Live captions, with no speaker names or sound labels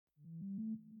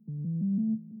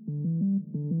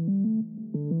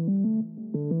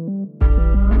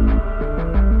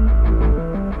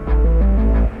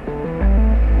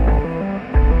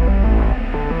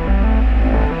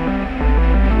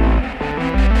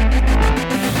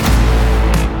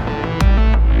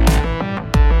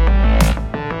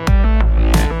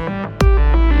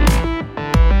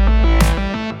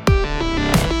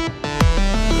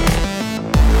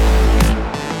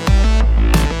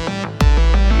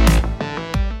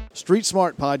Street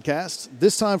Smart podcast,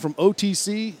 this time from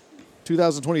OTC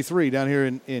 2023 down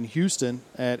here in Houston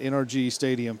at NRG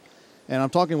Stadium. And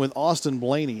I'm talking with Austin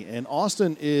Blaney. And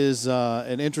Austin is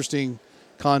an interesting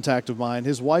contact of mine.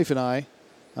 His wife and I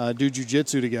do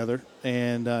jiu-jitsu together,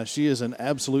 and she is an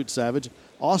absolute savage.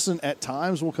 Austin at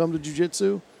times will come to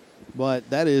jiu-jitsu, but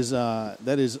that is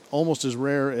almost as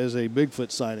rare as a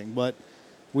Bigfoot sighting. But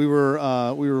we were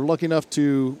lucky enough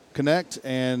to connect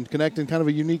in kind of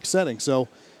a unique setting. So,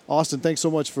 Austin, thanks so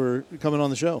much for coming on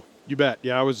the show. You bet.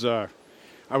 Yeah, I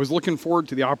was looking forward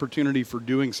to the opportunity for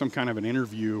doing some kind of an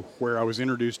interview where I was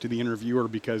introduced to the interviewer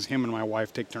because him and my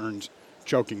wife take turns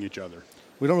choking each other.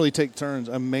 We don't really take turns.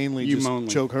 I mainly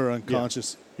choke her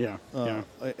unconscious. Yeah.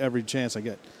 Every chance I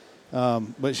get.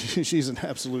 But she's an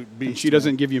absolute beast. And she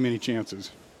doesn't give you many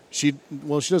chances. She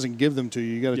doesn't give them to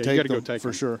you. You got to take them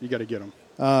for sure. You got to get them.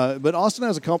 But Austin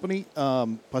has a company,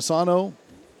 Paisano,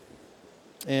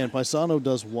 and Paisano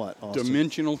does what, Austin?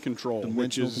 Dimensional Control,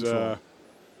 which is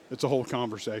it's a whole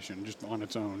conversation just on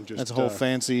its own. That's a whole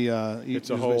fancy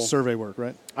it's a whole survey work,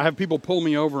 right? I have people pull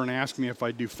me over and ask me if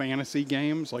I do fantasy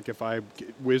games, like if I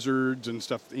get wizards and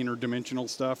stuff, interdimensional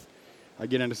stuff. I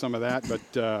get into some of that, but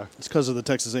it's because of the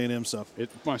Texas A&M stuff. It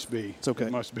must be. It's okay.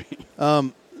 It must be.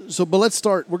 But let's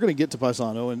start. We're going to get to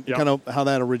Paisano and kind of how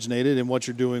that originated and what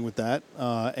you're doing with that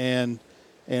and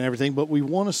everything. But we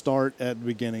want to start at the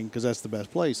beginning because that's the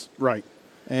best place. Right.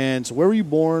 And so where were you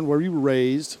born? Where were you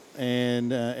raised? And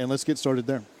let's get started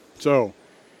there. So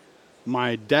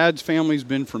my dad's family's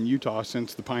been from Utah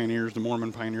since the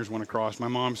Mormon pioneers went across. My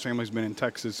mom's family's been in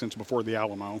Texas since before the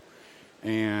Alamo.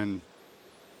 And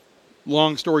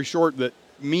long story short, that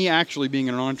me actually being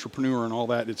an entrepreneur and all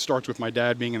that, it starts with my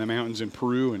dad being in the mountains in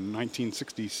Peru in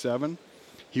 1967.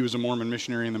 He was a Mormon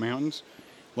missionary in the mountains,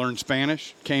 learned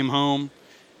Spanish, came home,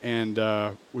 and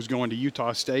was going to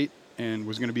Utah State and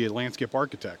was going to be a landscape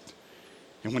architect.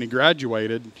 And when he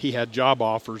graduated, he had job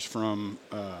offers from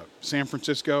San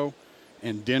Francisco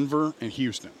and Denver and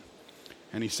Houston.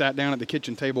 And he sat down at the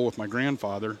kitchen table with my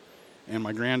grandfather, and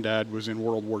my granddad was in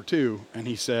World War II, and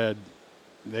he said,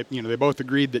 they both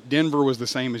agreed that Denver was the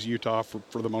same as Utah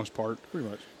for the most part. Pretty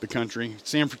much. The country.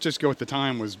 San Francisco at the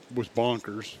time was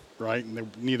bonkers, right? And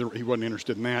he wasn't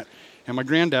interested in that. And my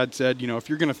granddad said, if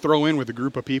you're going to throw in with a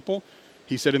group of people,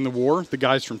 he said in the war, the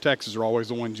guys from Texas are always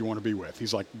the ones you want to be with.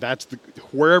 He's like,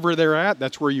 wherever they're at,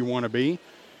 that's where you want to be.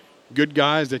 Good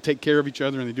guys, they take care of each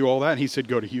other and they do all that. And he said,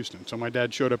 go to Houston. So my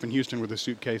dad showed up in Houston with a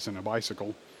suitcase and a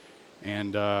bicycle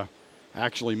and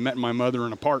actually met my mother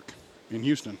in a park in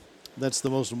Houston. That's the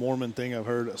most Mormon thing I've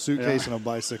heard, a suitcase and a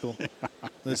bicycle.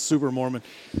 That's super Mormon.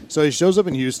 So he shows up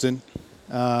in Houston,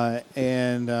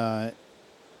 and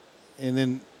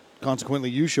then consequently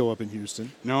you show up in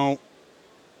Houston. No,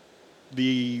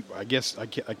 I guess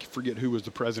I forget who was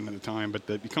the president at the time, but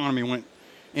the economy went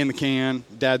in the can.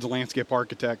 Dad's a landscape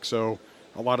architect, so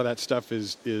a lot of that stuff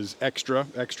is extra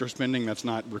spending. That's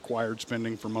not required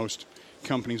spending for most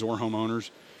companies or homeowners.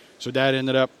 So Dad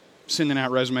ended up sending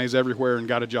out resumes everywhere and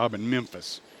got a job in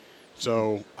Memphis.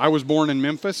 So I was born in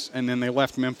Memphis, and then they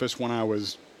left Memphis when I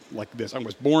was like this. I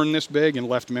was born this big and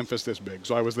left Memphis this big.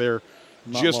 So I was there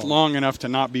long enough to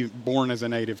not be born as a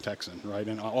native Texan, right?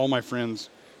 And all my friends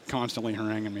constantly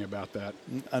haranguing me about that.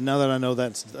 Now that I know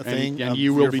that's a thing. And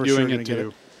you will be doing it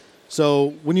too.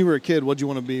 So when you were a kid, what did you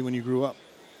want to be when you grew up?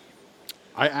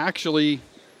 I actually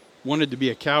wanted to be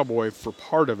a cowboy for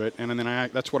part of it, and then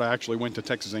that's what I actually went to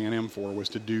Texas A&M for, was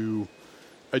to do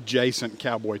adjacent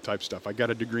cowboy type stuff. I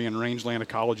got a degree in rangeland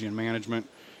ecology and management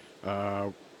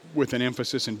with an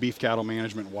emphasis in beef cattle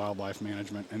management and wildlife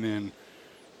management, and then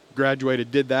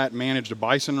graduated, did that, managed a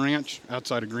bison ranch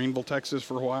outside of Greenville, Texas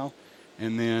for a while,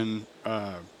 and then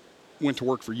went to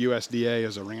work for USDA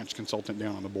as a ranch consultant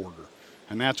down on the border.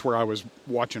 And that's where I was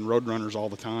watching Roadrunners all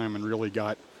the time and really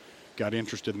got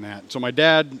interested in that. So my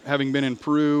dad, having been in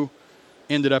Peru,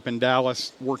 ended up in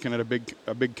Dallas working at a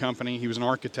big company. He was an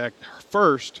architect.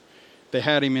 First, they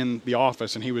had him in the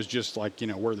office, and he was just like,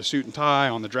 wear the suit and tie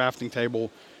on the drafting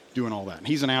table, doing all that. And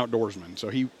he's an outdoorsman, so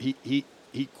he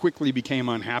quickly became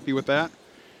unhappy with that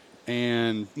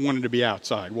and wanted to be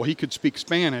outside. Well, he could speak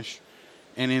Spanish,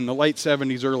 and in the late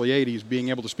 70s, early 80s, being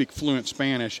able to speak fluent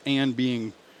Spanish and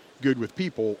being good with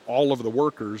people, all of the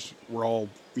workers were all,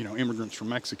 immigrants from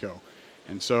Mexico.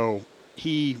 And so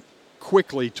he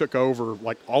quickly took over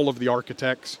like all of the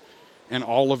architects and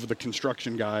all of the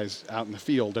construction guys out in the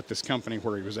field at this company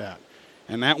where he was at.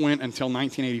 And that went until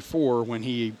 1984 when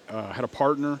he had a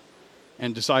partner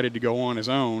and decided to go on his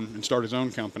own and start his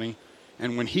own company.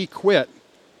 And when he quit,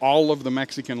 all of the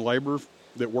Mexican labor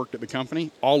that worked at the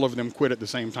company, all of them quit at the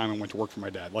same time and went to work for my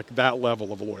dad. Like that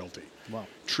level of loyalty. Wow.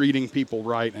 Treating people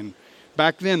right. And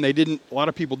back then, a lot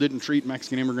of people didn't treat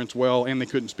Mexican immigrants well, and they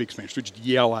couldn't speak Spanish. So just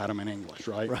yell at them in English,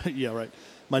 right? Right. Yeah. Right.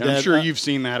 I'm sure you've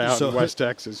seen that out in West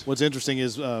Texas. What's interesting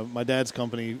is my dad's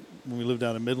company, when we lived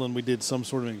down in Midland, we did some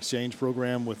sort of an exchange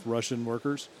program with Russian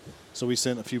workers. So we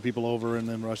sent a few people over, and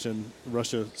then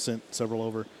Russia sent several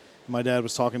over. My dad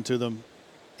was talking to them,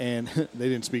 and they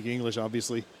didn't speak English,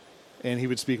 obviously. And he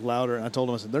would speak louder. And I told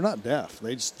him, I said, they're not deaf.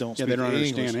 They just don't speak English. Yeah, they don't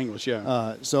understand English,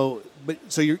 yeah. So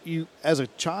you as a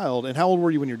child, and how old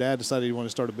were you when your dad decided you wanted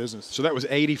to start a business? So that was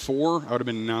 84. I would have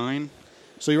been 9.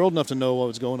 So you're old enough to know what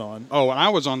was going on. Oh, and I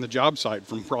was on the job site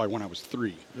from probably when I was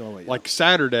 3. Oh, yeah. Like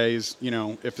Saturdays,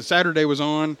 if the Saturday was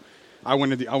on, I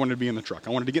wanted to be in the truck. I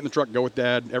wanted to get in the truck, go with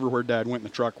Dad, everywhere Dad went in the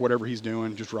truck, whatever he's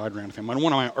doing, just ride around with him. And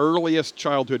one of my earliest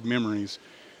childhood memories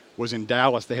was in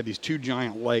Dallas. They had these 2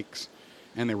 giant lakes,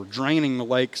 and they were draining the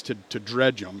lakes to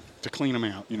dredge them, to clean them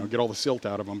out, get all the silt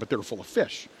out of them, but they were full of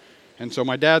fish. And so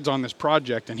my dad's on this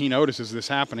project, and he notices this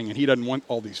happening, and he doesn't want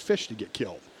all these fish to get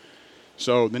killed.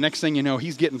 So the next thing you know,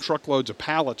 he's getting truckloads of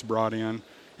pallets brought in,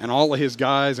 and all of his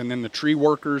guys, and then the tree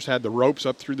workers had the ropes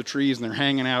up through the trees, and they're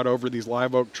hanging out over these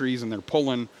live oak trees, and they're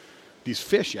pulling these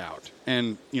fish out.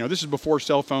 And, this is before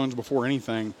cell phones, before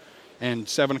anything. And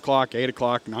 7 o'clock, 8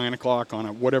 o'clock, 9 o'clock on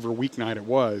a whatever weeknight it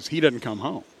was, he doesn't come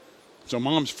home. So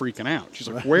Mom's freaking out. She's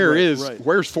like,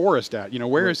 where's Forrest at?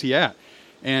 Where is he at?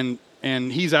 And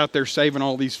he's out there saving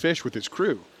all these fish with his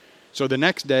crew. So the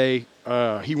next day,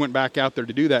 he went back out there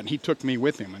to do that, and he took me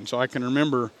with him. And so I can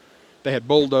remember they had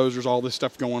bulldozers, all this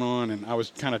stuff going on, and I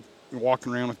was kind of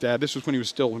walking around with Dad. This was when he was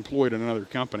still employed in another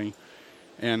company.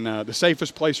 And the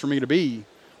safest place for me to be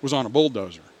was on a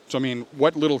bulldozer. So,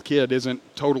 what little kid isn't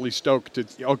totally stoked to,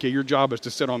 okay, your job is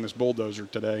to sit on this bulldozer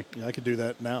today? Yeah, I could do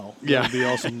that now. Yeah. That would be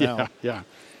awesome now.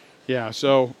 Yeah.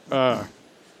 So, and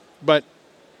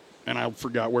I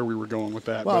forgot where we were going with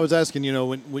that. Well, I was asking,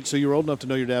 so you were old enough to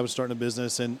know your dad was starting a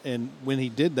business, and when he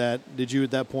did that, did you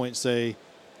at that point say,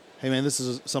 hey, man, this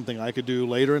is something I could do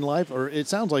later in life? Or it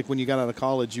sounds like when you got out of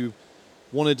college, you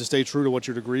wanted to stay true to what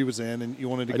your degree was in, and you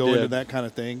wanted to go into that kind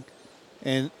of thing.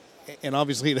 And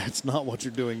obviously that's not what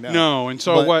you're doing now. No, and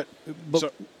so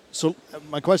So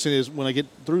my question is, when I get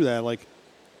through that, like,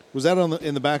 was that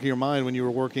in the back of your mind when you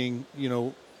were working,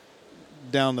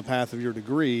 down the path of your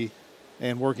degree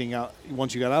and working out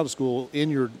once you got out of school in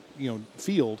your,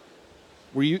 field?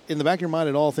 Were you in the back of your mind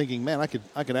at all thinking, man, I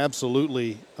could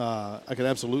absolutely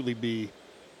be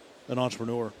an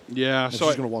entrepreneur? Yeah, so I'm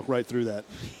just going to walk right through that.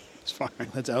 It's fine.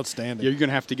 That's outstanding. Yeah, you're going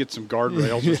to have to get some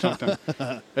guardrails or something.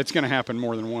 It's going to happen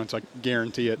more than once. I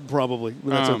guarantee it. Probably, but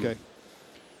that's okay.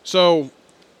 So,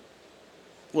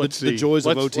 let's see. The joys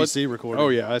of OTC recording. Oh,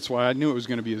 yeah. That's why I knew it was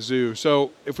going to be a zoo.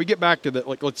 So, if we get back to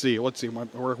let's see.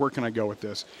 Where can I go with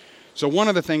this? So, one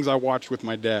of the things I watched with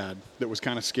my dad that was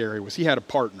kind of scary was he had a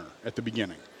partner at the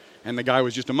beginning. And the guy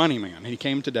was just a money man. He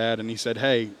came to Dad and he said,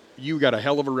 hey, you got a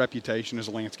hell of a reputation as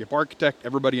a landscape architect.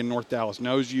 Everybody in North Dallas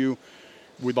knows you.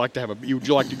 Would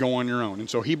you like to go on your own? And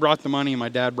so he brought the money, and my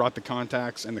dad brought the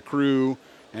contacts and the crew,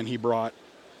 and he brought,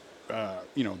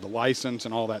 the license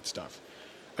and all that stuff.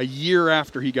 A year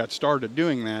after he got started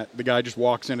doing that, the guy just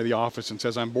walks into the office and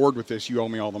says, I'm bored with this. You owe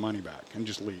me all the money back, and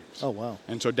just leaves. Oh, wow.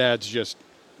 And so Dad's just,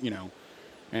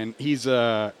 and he's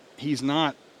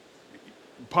not,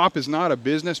 Pop is not a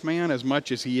businessman as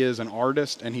much as he is an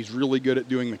artist, and he's really good at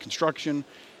doing the construction.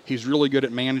 He's really good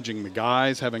at managing the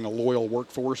guys, having a loyal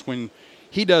workforce. When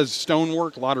he does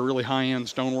stonework, a lot of really high-end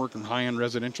stonework and high-end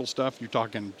residential stuff. You're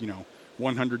talking, $100,000,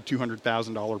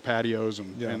 $200,000 patios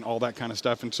and all that kind of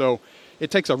stuff. And so it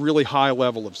takes a really high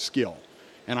level of skill.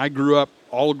 And I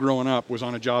growing up was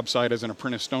on a job site as an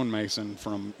apprentice stonemason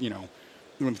from,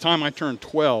 when the time I turned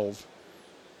 12,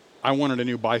 I wanted a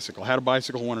new bicycle. I had a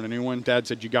bicycle, wanted a new one. Dad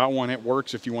said, you got one, it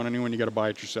works. If you want a new one, you got to buy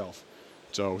it yourself.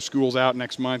 So school's out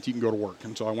next month, you can go to work.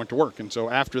 And so I went to work. And so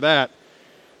after that,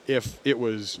 if it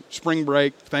was spring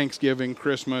break, Thanksgiving,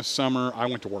 Christmas, summer, I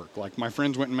went to work. Like my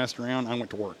friends went and messed around, I went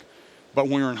to work. But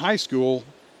when we were in high school,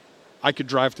 I could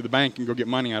drive to the bank and go get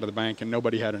money out of the bank, and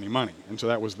nobody had any money. And so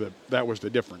that was the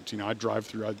difference. I'd drive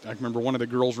through. I remember one of the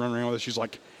girls running around with us. She's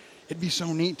like, it'd be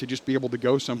so neat to just be able to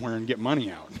go somewhere and get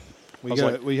money out. You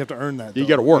have to earn that. You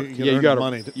got to work. You got to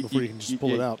money before you can just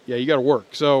pull it out. Yeah, you got to work.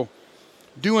 So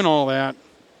doing all that,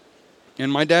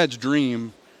 and my dad's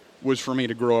dream was for me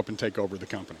to grow up and take over the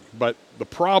company. But the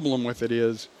problem with it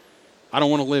is I don't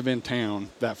want to live in town,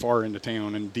 that far into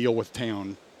town, and deal with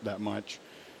town that much.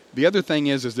 The other thing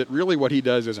is that really what he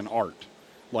does is an art.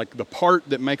 Like the part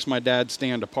that makes my dad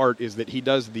stand apart is that he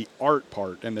does the art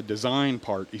part and the design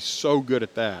part. He's so good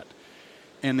at that.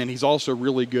 And then he's also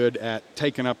really good at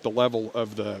taking up the level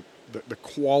of the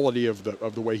quality of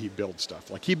the way he builds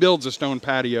stuff. Like he builds a stone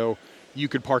patio you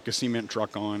could park a cement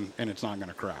truck on and it's not going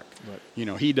to crack. Right. You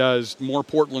know, he does more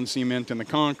Portland cement in the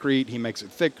concrete. He makes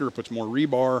it thicker, puts more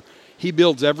rebar. He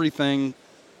builds everything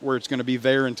where it's going to be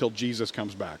there until Jesus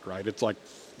comes back, right? It's like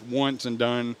once and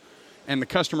done. And the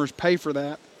customers pay for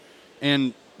that.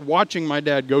 And watching my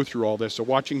dad go through all this, so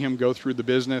watching him go through the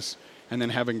business and then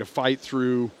having to fight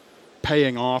through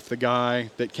paying off the guy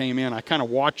that came in, I kind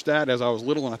of watched that as I was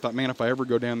little, and I thought, man, if I ever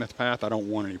go down this path, I don't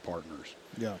want any partners.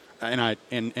 Yeah.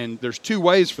 And there's two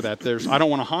ways for that. I don't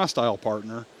want a hostile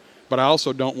partner, but I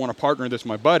also don't want a partner that's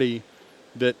my buddy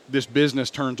that this business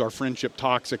turns our friendship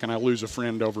toxic and I lose a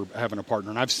friend over having a partner.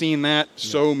 And I've seen that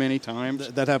so many times.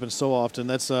 That happens so often.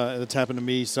 That's happened to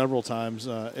me several times,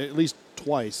 at least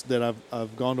twice, that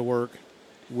I've gone to work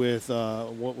with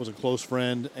what was a close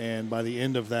friend, and by the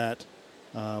end of that,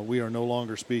 we are no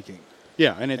longer speaking.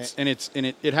 Yeah, and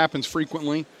it happens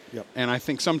frequently. Yep. And I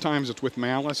think sometimes it's with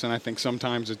malice, and I think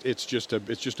sometimes it's just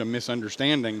a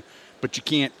misunderstanding. But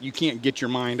you can't get your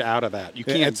mind out of that. You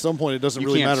can't. At some point, it doesn't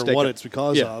really matter what it's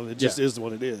because of. It just is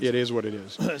what it is. It is what it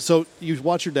is. So you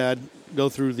watch your dad go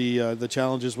through the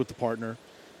challenges with the partner.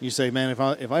 You say, man,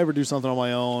 if I ever do something on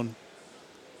my own,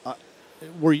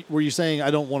 were you saying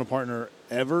I don't want a partner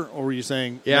ever, or were you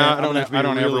saying I don't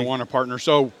ever want a partner?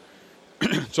 So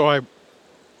I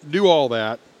do all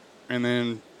that, and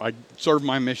then I served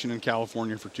my mission in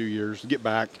California for 2 years. Get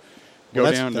back,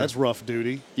 down. That's rough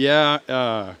duty. Yeah.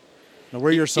 Now,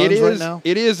 where are your sons right now?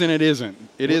 It is and it isn't.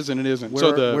 It is and it isn't.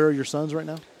 Where are your sons right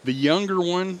now? The younger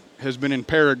one has been in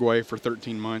Paraguay for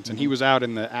 13 months, and he was out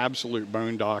in the absolute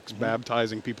boondocks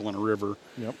baptizing people in a river.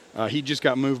 Yep. He just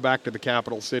got moved back to the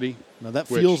capital city. Now, that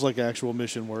feels like actual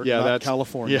mission work, not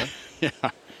California. Yeah.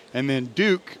 And then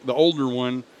Duke, the older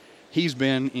one, he's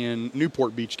been in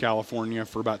Newport Beach, California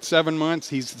for about 7 months.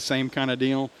 He's the same kind of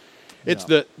deal. It's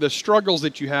the struggles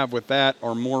that you have with that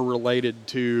are more related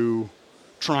to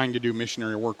trying to do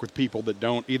missionary work with people that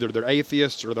don't, either they're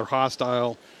atheists or they're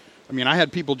hostile. I mean, I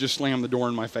had people just slam the door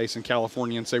in my face in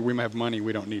California and say, we have money,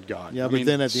 we don't need God. Yeah, but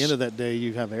then at the end of that day,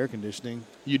 you have air conditioning.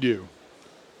 You do.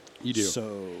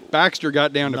 So Baxter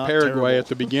got down to Paraguay terrible. at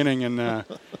the beginning, and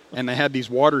they had these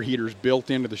water heaters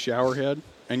built into the shower head.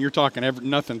 And you're talking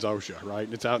nothing's OSHA, right?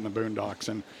 It's out in the boondocks.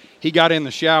 And he got in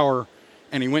the shower,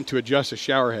 and he went to adjust his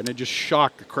shower head, and it just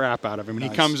shocked the crap out of him. And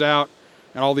he comes out,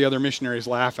 and all the other missionaries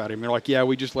laugh at him. They're like, yeah,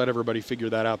 we just let everybody figure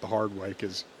that out the hard way.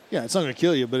 Yeah, it's not going to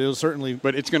kill you, but it'll certainly.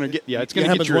 But it's going to get it's going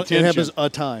to get your attention. It happens a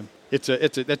time. That's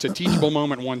a teachable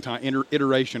moment one time,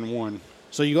 iteration one.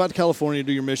 So you go out to California to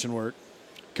do your mission work.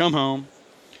 Come home.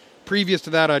 Previous to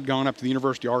that, I'd gone up to the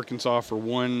University of Arkansas for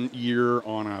 1 year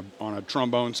on a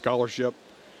trombone scholarship,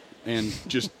 and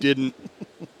just didn't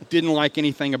like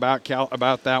anything about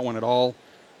that one at all.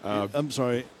 I'm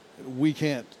sorry, we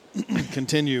can't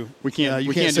continue. We can't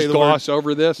just gloss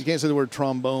over this. You can't say the word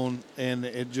trombone and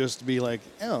it just be like,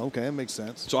 oh, okay, that makes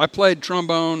sense. So I played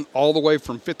trombone all the way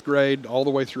from 5th grade all the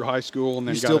way through high school, and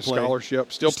then got a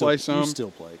scholarship. Still play some. You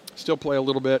still play. Still play a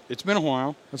little bit. It's been a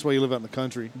while. That's why you live out in the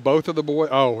country. Both of the boys.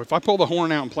 Oh, if I pull the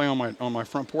horn out and play on my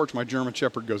front porch, my German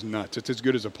Shepherd goes nuts. It's as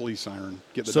good as a police siren.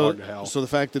 Get the dog to hell. So the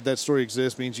fact that story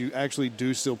exists means you actually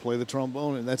do still play the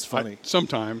trombone, and that's funny.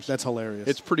 Sometimes. That's hilarious.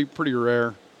 It's pretty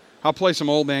rare. I'll play some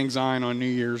Old Lang Syne on New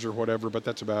Year's or whatever, but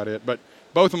that's about it. But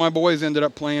both of my boys ended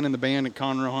up playing in the band at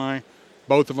Conroe High.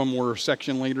 Both of them were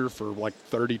section leader for like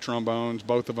 30 trombones.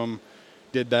 Both of them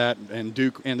did that, and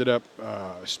Duke ended up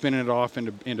spinning it off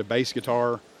into bass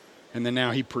guitar, and then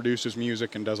now he produces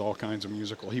music and does all kinds of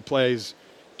musical. He plays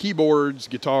keyboards,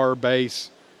 guitar, bass,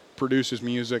 produces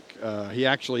music. He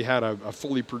actually had a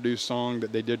fully produced song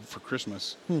that they did for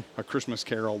Christmas, a Christmas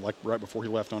carol, like right before he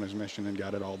left on his mission, and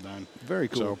got it all done. Very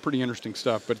cool. So pretty interesting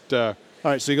stuff. But all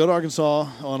right, so you go to Arkansas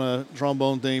on a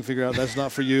trombone thing, figure out that's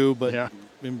not for you, but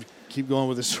keep going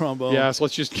with this trombone. Yeah, so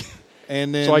let's just.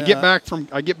 And then so I get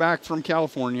back from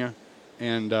California,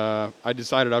 and I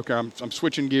decided, okay, I'm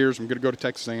switching gears. I'm going to go to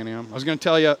Texas A&M. I was going to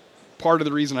tell you, part of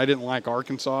the reason I didn't like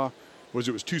Arkansas was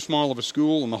it was too small of a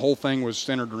school, and the whole thing was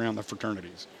centered around the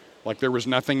fraternities. Like there was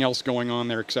nothing else going on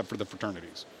there except for the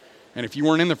fraternities. And if you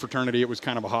weren't in the fraternity, it was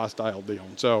kind of a hostile deal.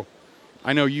 And so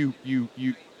I know you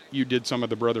did some of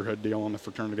the brotherhood deal on the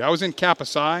fraternity. I was in Kappa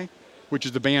Psi, which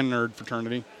is the band nerd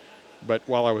fraternity, but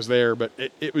while I was there, but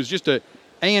it was just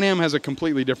A&M has a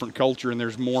completely different culture, and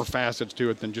there's more facets to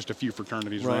it than just a few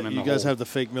fraternities running. You guys have the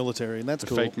fake military, and that's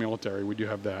cool. The fake military, we do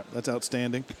have that. That's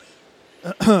outstanding.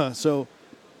 So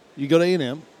you go to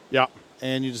A&M. Yeah.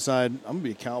 And you decide, I'm going to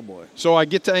be a cowboy. So I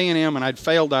get to A&M, and I'd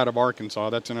failed out of Arkansas.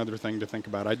 That's another thing to think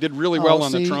about. I did really well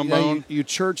on the trombone. Yeah, you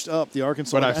churched up the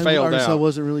Arkansas. But I failed Arkansas out.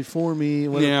 wasn't really for me.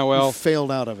 You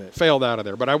failed out of it. Failed out of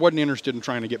there. But I wasn't interested in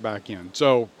trying to get back in.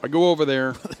 So I go over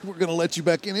there. We're going to let you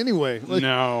back in anyway.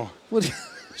 No.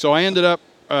 So I ended up.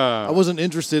 I wasn't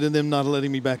interested in them not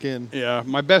letting me back in. Yeah.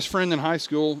 My best friend in high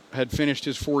school had finished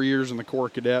his 4 years in the Corps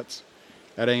of Cadets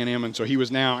at A&M, and so he was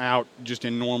now out just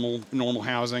in normal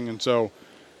housing. And so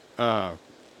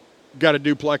got a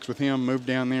duplex with him, moved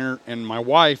down there, and my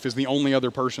wife is the only other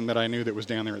person that I knew that was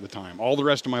down there at the time. All the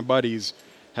rest of my buddies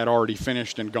had already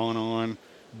finished and gone on.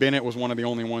 Bennett was one of the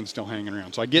only ones still hanging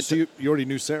around. So you already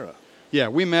knew Sarah. Yeah,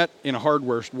 we met in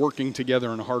working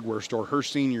together in a hardware store her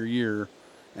senior year,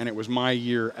 and it was my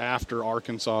year after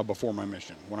Arkansas before my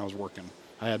mission when I was working.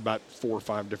 I had about 4 or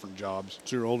 5 different jobs.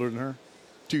 So you're older than her?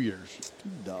 2 years.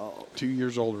 Dog. 2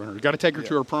 years older than her. Got to take her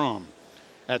to her prom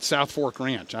at South Fork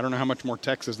Ranch. I don't know how much more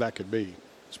Texas that could be.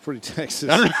 It's pretty Texas.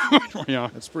 I don't know how much more, yeah.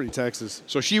 It's pretty Texas.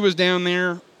 So she was down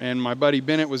there, and my buddy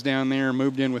Bennett was down there,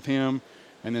 moved in with him,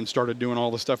 and then started doing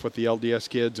all the stuff with the LDS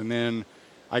kids. And then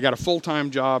I got a full-time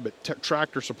job at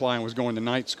Tractor Supply and was going to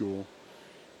night school.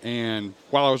 And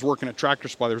while I was working at Tractor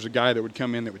Supply, there was a guy that would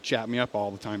come in that would chat me up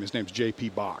all the time. His name's J.P.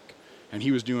 Bach, and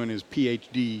he was doing his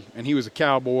Ph.D., and he was a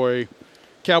cowboy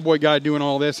guy doing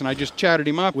all this, and I just chatted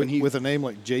him up. With a name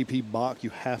like J.P. Bach,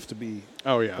 you have to be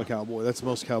a cowboy. That's the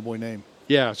most cowboy name.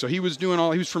 Yeah, so he was he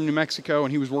was from New Mexico,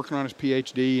 and he was working on his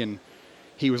Ph.D., and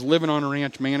he was living on a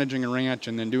ranch, managing a ranch,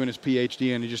 and then doing his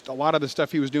Ph.D., and a lot of the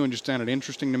stuff he was doing just sounded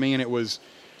interesting to me, and it was,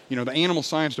 the animal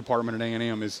science department at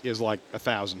A&M is like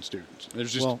 1,000 students.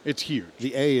 It's huge.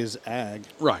 The A is ag.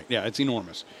 Right, yeah, it's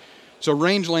enormous. So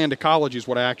rangeland ecology is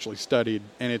what I actually studied,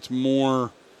 and it's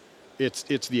more...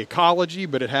 It's the ecology,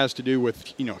 but it has to do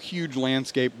with, huge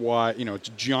landscape-wide, it's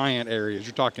giant areas.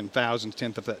 You're talking thousands,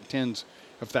 tens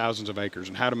of thousands of acres,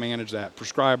 and how to manage that.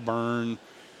 Prescribed burn.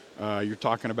 You're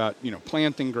talking about,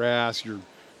 planting grass. You're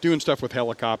doing stuff with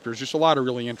helicopters. Just a lot of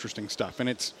really interesting stuff. And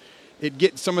it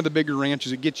gets some of the bigger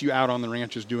ranches. It gets you out on the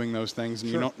ranches doing those things,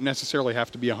 and you don't necessarily have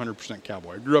to be 100%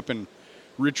 cowboy. I grew up in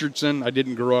Richardson. I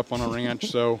didn't grow up on a ranch,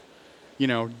 so,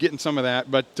 getting some of that.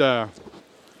 But...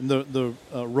 The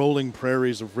rolling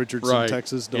prairies of Richardson,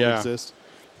 Texas don't exist.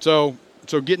 So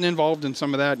getting involved in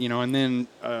some of that, and then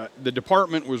the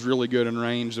department was really good in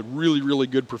range. The really, really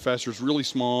good professors, really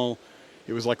small.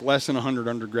 It was like less than 100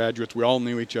 undergraduates. We all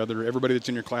knew each other. Everybody that's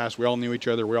in your class, we all knew each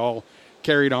other. We all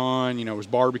carried on. It was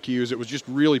barbecues. It was just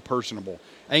really personable.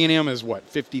 A&M is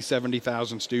 50,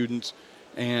 70,000 students,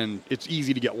 and it's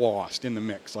easy to get lost in the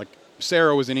mix. Like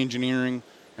Sarah was in engineering.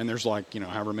 And there's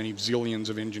however many zillions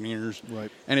of engineers.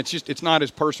 Right. And it's not as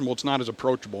personable. It's not as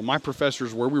approachable. My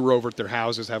professors, where we were over at their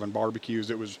houses having barbecues,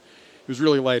 it was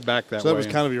really laid back that way. So that was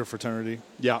kind of your fraternity.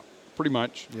 Yeah, pretty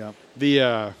much. Yeah.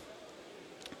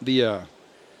 The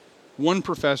one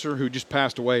professor who just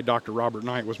passed away, Dr. Robert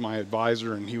Knight, was my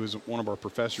advisor, and he was one of our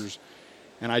professors.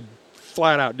 And I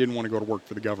flat out didn't want to go to work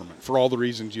for the government for all the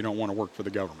reasons you don't want to work for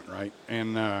the government, right?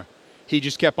 And he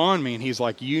just kept on me, and he's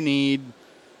like, you need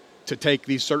to take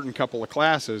these certain couple of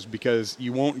classes because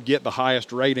you won't get the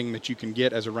highest rating that you can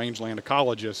get as a rangeland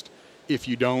ecologist if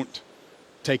you don't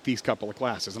take these couple of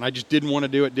classes. And I just didn't want to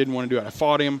do it. I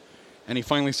fought him, and he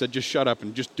finally said, just shut up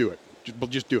and just do it.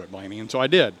 Just do it, Blaney. And so I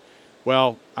did.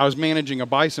 Well, I was managing a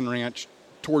bison ranch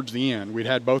towards the end. We'd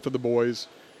had both of the boys.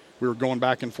 We were going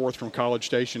back and forth from College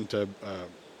Station to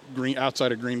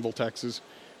outside of Greenville, Texas.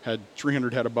 Had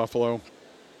 300 head of buffalo.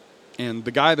 And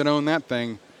the guy that owned that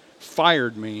thing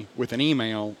fired me with an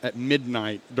email at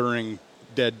midnight during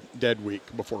dead week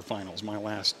before finals, my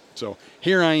last. So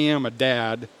here I am, a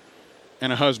dad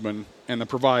and a husband and the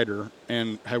provider,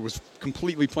 and I was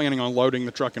completely planning on loading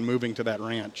the truck and moving to that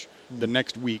ranch the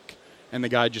next week, and the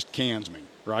guy just cans me,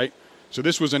 right? So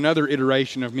this was another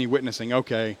iteration of me witnessing,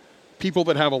 okay, people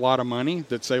that have a lot of money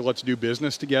that say, let's do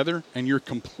business together, and you're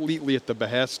completely at the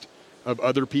behest of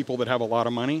other people that have a lot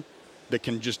of money that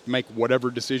can just make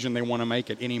whatever decision they want to make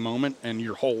at any moment, and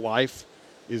your whole life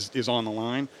is on the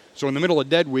line. So in the middle of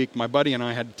dead week, my buddy and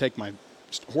I had to take my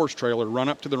horse trailer, run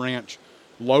up to the ranch,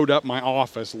 load up my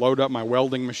office, load up my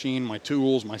welding machine, my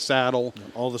tools, my saddle.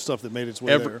 All the stuff that made its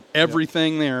way there.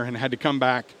 Everything there, and had to come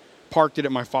back, parked it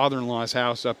at my father-in-law's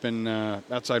house up in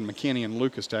outside McKinney in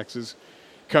Lucas, Texas,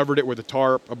 covered it with a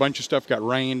tarp. A bunch of stuff got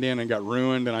rained in and got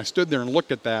ruined, and I stood there and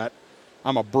looked at that.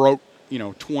 I'm a broke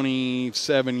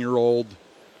 27-year-old,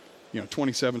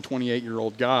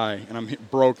 28-year-old guy, and I'm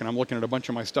broke, and I'm looking at a bunch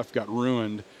of my stuff got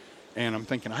ruined, and I'm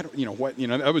thinking,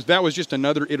 that was just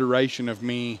another iteration of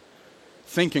me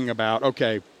thinking about,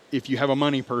 okay, if you have a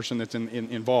money person that's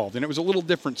involved. And it was a little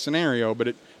different scenario, but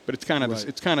it's kind of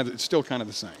it's still kind of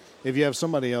the same. If you have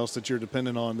somebody else that you're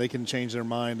dependent on, they can change their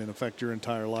mind and affect your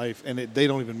entire life, and they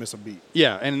don't even miss a beat.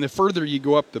 Yeah, and the further you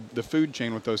go up the food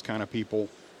chain with those kind of people,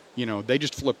 they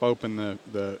just flip open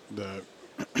the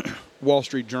Wall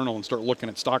Street Journal and start looking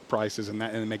at stock prices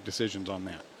and make decisions on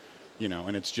that.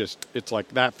 And it's like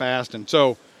that fast. And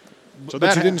so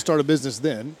but you didn't start a business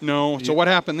then. No. So what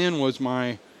happened then was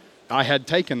I had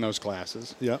taken those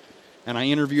classes. Yeah. And I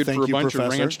interviewed for a bunch Professor.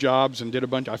 of ranch jobs and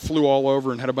I flew all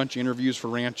over and had a bunch of interviews for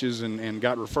ranches and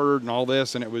got referred and all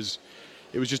this. And it was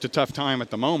just a tough time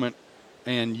at the moment.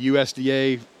 And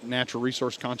USDA, Natural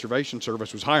Resource Conservation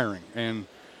Service, was hiring. And,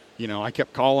 I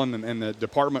kept calling and the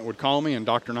department would call me and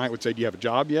Dr. Knight would say, "Do you have a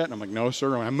job yet?" And I'm like, "No,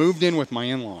 sir." And I moved in with my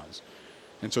in-laws.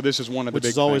 And so this is one of the big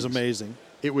things. Which is always amazing.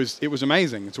 It was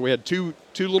amazing. And so we had two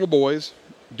little boys,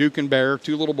 Duke and Bear,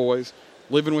 2 little boys,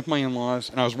 living with my in-laws.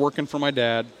 And I was working for my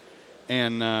dad.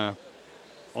 And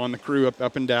on the crew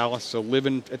up in Dallas, so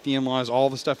living at the in-laws, all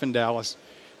the stuff in Dallas,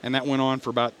 and that went on for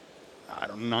about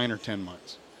 9 or 10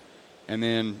 months, and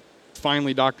then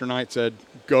finally Dr. Knight said,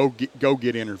 "Go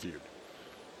get interviewed,"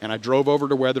 and I drove over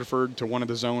to Weatherford to one of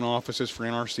the zone offices for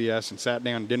NRCS and sat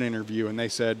down and did an interview, and they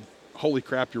said, "Holy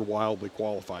crap, you're wildly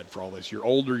qualified for all this. You're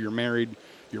older, you're married,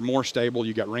 you're more stable,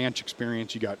 you got ranch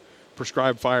experience, you got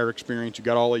prescribed fire experience, you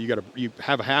got all that. You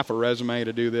have a half a resume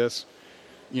to do this."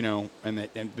 And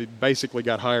they basically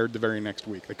got hired the very next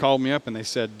week. They called me up and they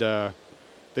said, "We're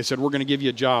going to give you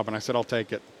a job." And I said, "I'll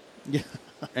take it." Yeah.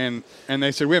 And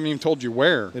they said, "We haven't even told you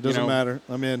where." It doesn't matter.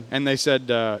 I'm in. And they said,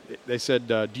 "Do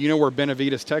you know where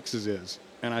Benavides, Texas is?"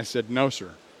 And I said, "No,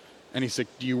 sir." And he said,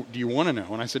 "Do you want to know?"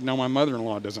 And I said, "No, my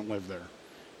mother-in-law doesn't live there."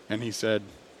 And he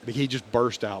just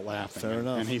burst out laughing. Fair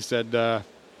enough. And he said,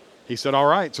 "All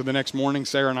right." So the next morning,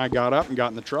 Sarah and I got up and got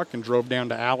in the truck and drove down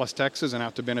to Alice, Texas, and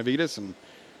out to Benavides. And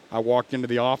I walked into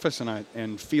the office,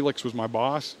 and Felix was my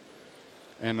boss.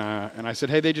 And I said,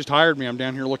 "Hey, they just hired me. I'm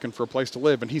down here looking for a place to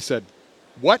live." And he said,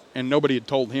 "What?" And nobody had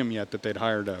told him yet that they'd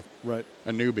hired a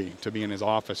newbie to be in his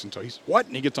office. And so he's, "What?"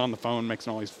 And he gets on the phone, makes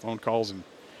all these phone calls. And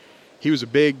he was a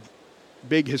big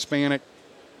Hispanic,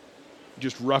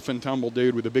 just rough and tumble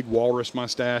dude with a big walrus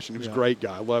mustache. And he was a great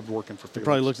guy. I loved working for Felix. He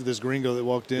probably looked at this gringo that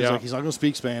walked in. He's not going to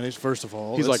speak Spanish, first of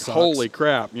all. He's like, sucks. "Holy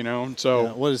crap," And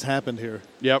so what has happened here?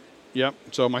 Yep.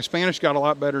 So my Spanish got a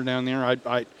lot better down there.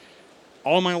 I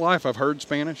all my life I've heard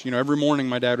Spanish. Every morning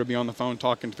my dad would be on the phone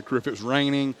talking to the crew. If it was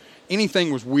raining,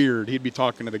 anything was weird, he'd be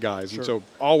talking to the guys. Sure. And so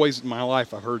always in my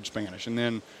life I've heard Spanish. And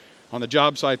then on the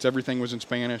job sites, everything was in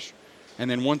Spanish. And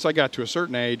then once I got to a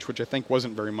certain age, which I think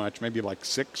wasn't very much, maybe like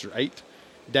 6 or 8,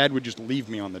 Dad would just leave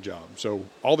me on the job. So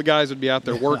all the guys would be out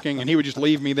there working, and he would just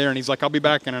leave me there. And he's like, "I'll be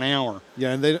back in an hour."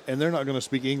 Yeah, and they're not going to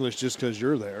speak English just because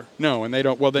you're there. No, and they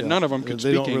don't. Well, none of them could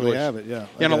speak English. They don't really have it. Yeah,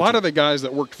 and a lot of the guys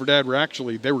that worked for Dad were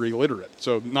illiterate.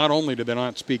 So not only did they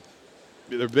not speak,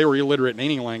 they were illiterate in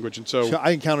any language. And so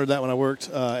I encountered that when I worked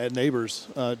at Neighbors,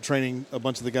 training a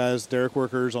bunch of the guys, derrick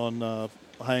workers on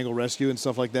high angle rescue and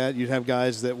stuff like that. You'd have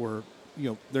guys that were,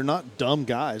 they're not dumb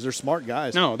guys. They're smart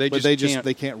guys. No, they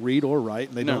can't read or write,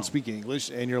 and they don't speak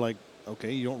English. And you're like,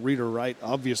 okay, you don't read or write.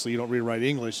 Obviously, you don't read or write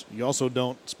English. You also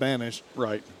don't Spanish.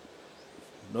 Right.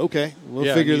 Okay,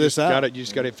 we'll figure this out. You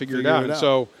just got to figure it out. And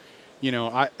so,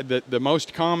 the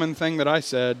most common thing that I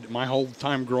said my whole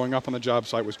time growing up on the job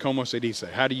site was "Como se dice?"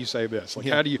 How do you say this? Like,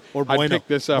 how do you? Or I'd bueno. pick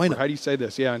this up. Bueno. Or how do you say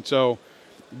this? Yeah. And so,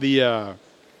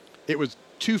 it was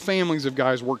 2 families of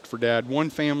guys worked for Dad.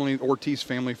 One family, Ortiz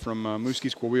family from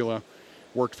Musquis, Coahuila,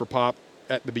 worked for Pop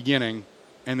at the beginning,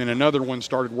 and then another one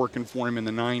started working for him in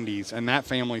the 90s. And that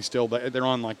family still, they're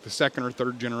on like the 2nd or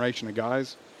 3rd generation of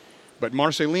guys. But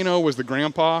Marcelino was the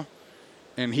grandpa,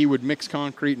 and he would mix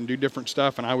concrete and do different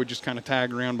stuff, and I would just kind of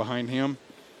tag around behind him.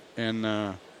 And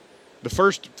the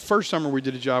first summer we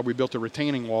did a job, we built a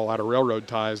retaining wall out of railroad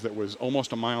ties that was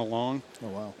almost a mile long. Oh,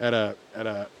 wow. At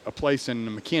a place in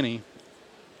McKinney.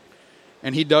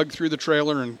 And he dug through the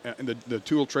trailer and the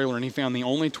tool trailer, and he found the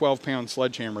only 12-pound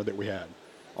sledgehammer that we had.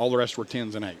 All the rest were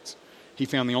 10s and 8s. He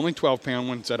found the only 12-pound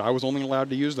one and said, I was only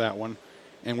allowed to use that one.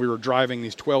 And we were driving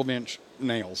these 12-inch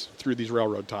nails through these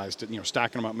railroad ties, to,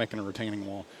 stacking them up, making a retaining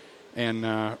wall. And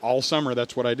all summer,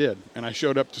 that's what I did. And I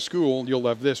showed up to school. You'll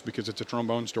love this because it's a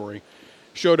trombone story.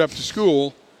 Showed up to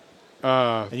school.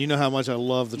 And you know how much I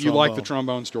love the trombone. You like the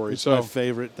trombone story. It's my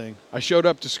favorite thing. I showed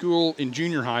up to school in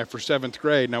junior high for 7th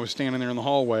grade, and I was standing there in the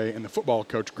hallway, and the football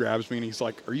coach grabs me, and he's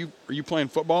like, Are you playing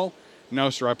football? No,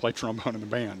 sir, I play trombone in the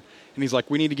band. And he's like,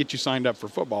 we need to get you signed up for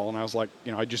football. And I was like,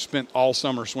 I just spent all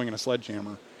summer swinging a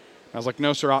sledgehammer. I was like,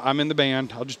 no, sir, I'm in the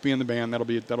band. I'll just be in the band. That'll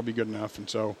be good enough. And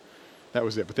so that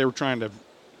was it. But they were trying to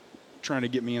trying to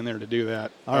get me in there to do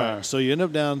that. All right. So you end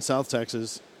up down South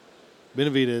Texas,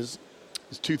 Benavides.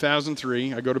 It's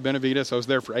 2003. I go to Benavides. I was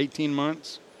there for 18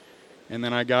 months. And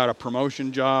then I got a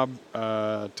promotion job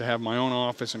to have my own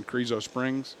office in Carrizo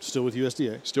Springs. Still with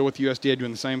USDA. Still with USDA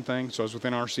doing the same thing. So I was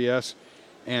within RCS.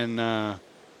 And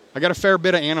I got a fair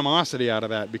bit of animosity out of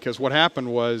that because what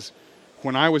happened was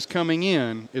when I was coming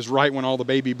in is right when all the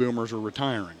baby boomers were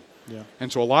retiring. Yeah.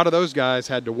 And so a lot of those guys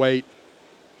had to wait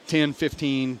 10,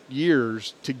 15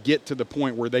 years to get to the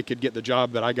point where they could get the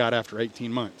job that I got after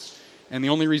 18 months. And the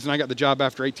only reason I got the job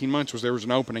after 18 months was there was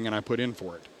an opening and I put in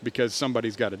for it because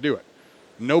somebody's got to do it.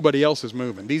 Nobody else is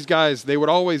moving. These guys, they would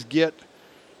always get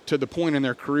to the point in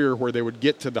their career where they would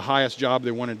get to the highest job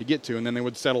they wanted to get to, and then they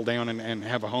would settle down and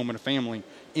have a home and a family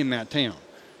in that town.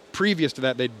 Previous to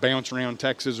that, they'd bounce around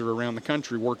Texas or around the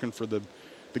country working for the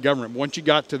government. Once you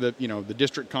got to the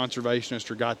district conservationist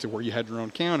or got to where you had your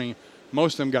own county,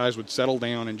 most of them guys would settle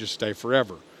down and just stay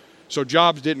forever. So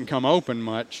jobs didn't come open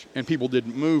much, and people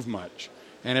didn't move much,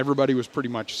 and everybody was pretty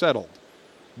much settled.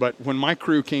 But when my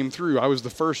crew came through, I was the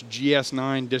first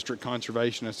GS9 district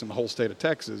conservationist in the whole state of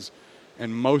Texas,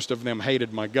 and most of them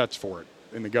hated my guts for it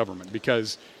in the government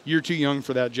because you're too young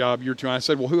for that job. I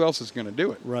said, well, who else is going to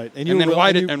do it? Right.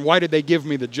 Why did they give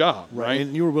me the job? Right.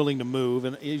 And you were willing to move,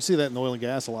 and you see that in the oil and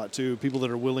gas a lot too. People that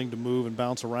are willing to move and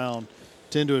bounce around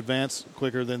tend to advance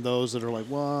quicker than those that are like,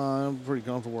 well, I'm pretty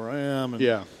comfortable where I am. And,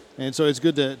 yeah. And so it's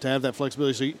good to have that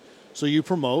flexibility. So you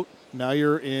promote. Now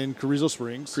you're in Carrizo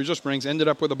Springs. Carrizo Springs, ended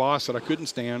up with a boss that I couldn't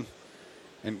stand.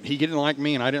 And he didn't like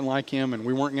me, and I didn't like him, and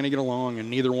we weren't going to get along, and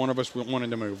neither one of us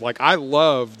wanted to move. Like, I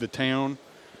loved the town.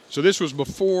 So this was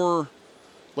before,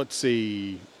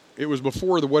 it was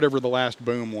before whatever the last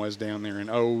boom was down there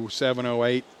in 07,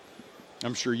 08.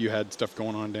 I'm sure you had stuff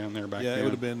going on down there back then. Yeah, it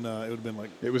would have been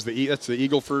like. It was that's the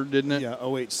Eagleford, didn't it? Yeah,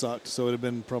 08 sucked, so it would have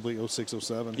been probably 06,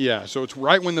 07. Yeah, so it's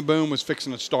right when the boom was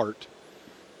fixing to start.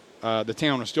 The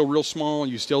town was still real small.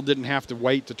 You still didn't have to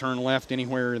wait to turn left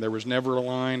anywhere. There was never a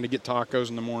line to get tacos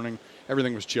in the morning.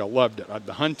 Everything was chill. Loved it.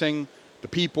 The hunting, the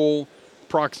people,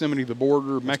 proximity to the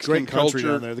border, Mexican culture.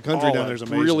 Down there. The country down there is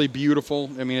amazing. Really beautiful.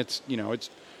 I mean, it's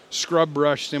scrub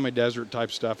brush, semi-desert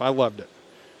type stuff. I loved it.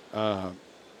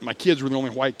 My kids were the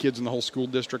only white kids in the whole school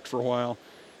district for a while.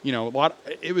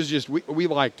 It was just we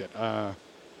liked it.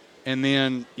 And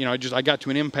then I got to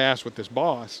an impasse with this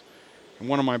boss. And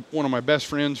one of my best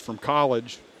friends from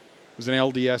college was an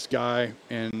LDS guy,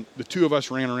 and the two of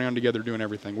us ran around together doing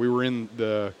everything. We were in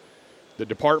the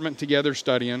department together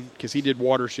studying because he did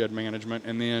watershed management,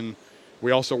 and then we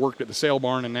also worked at the sail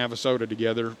barn in Navasota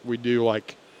together. We do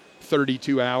like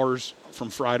 32 hours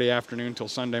from Friday afternoon till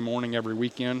Sunday morning every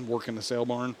weekend working the sail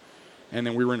barn, and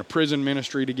then we were in a prison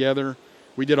ministry together.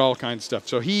 We did all kinds of stuff.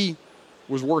 So he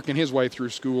was working his way through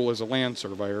school as a land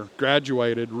surveyor,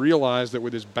 graduated, realized that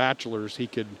with his bachelor's he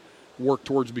could work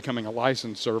towards becoming a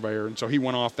licensed surveyor, and so he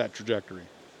went off that trajectory.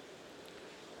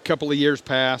 A couple of years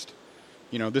passed.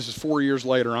 This is 4 years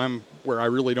later. I'm where I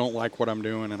really don't like what I'm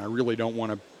doing, and I really don't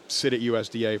want to sit at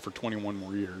USDA for 21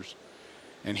 more years.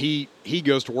 And he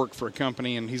goes to work for a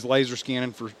company, and he's laser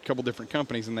scanning for a couple different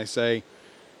companies, and they say,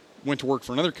 went to work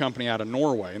for another company out of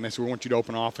Norway, and they said, we want you to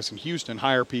open an office in Houston,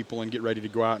 hire people, and get ready to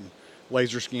go out and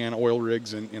laser scan oil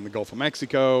rigs in the Gulf of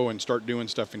Mexico and start doing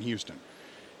stuff in Houston.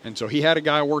 And so he had a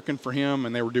guy working for him,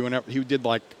 and they were doing it. He did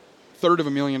like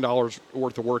 $350,000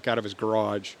 worth of work out of his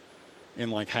garage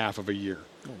in like half of a year.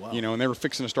 Oh, wow. And they were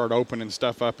fixing to start opening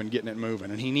stuff up and getting it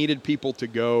moving. And he needed people to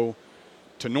go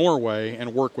to Norway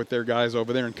and work with their guys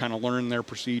over there and kind of learn their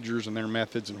procedures and their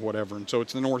methods and whatever. And so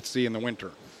it's the North Sea in the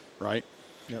winter, right?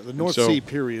 Yeah, the North Sea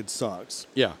period sucks.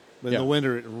 Yeah. But in the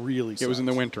winter, it really sucks. It was in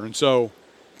the winter. And so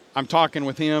I'm talking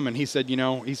with him, and he said,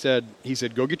 he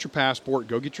said, go get your passport,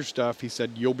 go get your stuff. He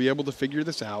said, you'll be able to figure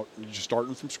this out. You're just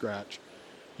starting from scratch.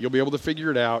 You'll be able to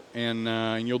figure it out,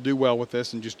 and you'll do well with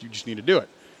this, and you just need to do it.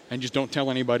 And just don't tell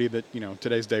anybody that,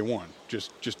 today's day one.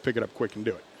 Just pick it up quick and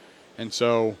do it. And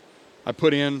so I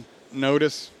put in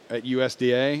notice at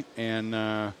USDA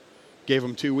and gave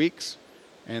them 2 weeks.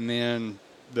 And then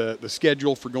the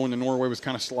schedule for going to Norway was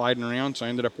kind of sliding around, so I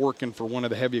ended up working for one of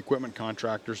the heavy equipment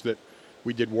contractors that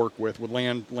we did work with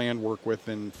land work with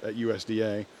at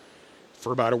USDA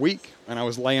for about a week. And I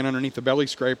was laying underneath the belly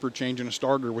scraper changing a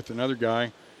starter with another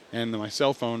guy, and my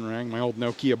cell phone rang, my old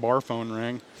Nokia bar phone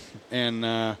rang,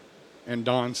 and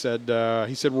Don said,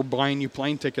 he said, we're buying you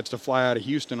plane tickets to fly out of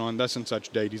Houston on thus and such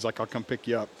date. He's like, I'll come pick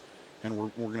you up, and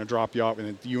we're going to drop you off,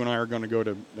 and you and I are going to go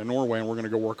to Norway, and we're going to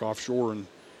go work offshore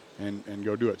and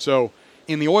go do it. So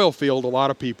in the oil field, a lot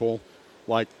of people,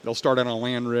 like, they'll start out on a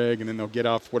land rig, and then they'll get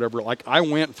off whatever. Like, I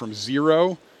went from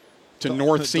 0 to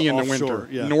North Sea in the offshore, winter.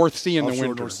 yeah. North Sea in the Offshore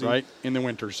winter, North Sea. right? In the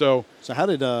winter. So how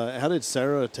did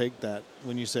Sarah take that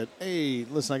when you said, "Hey,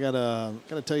 listen, I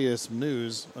gotta tell you some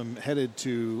news. I'm headed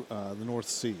to the North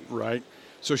Sea." right.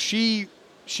 So she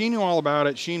knew all about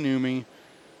it. She knew me.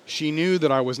 She knew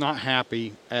that I was not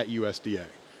happy at USDA.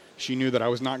 She knew that I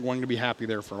was not going to be happy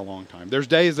there for a long time. There's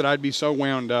days that I'd be so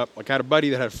wound up. Like I had a buddy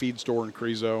that had a feed store in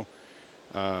Crezo,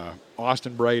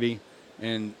 Austin Brady,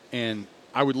 and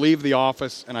I would leave the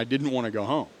office and I didn't want to go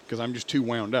home because I'm just too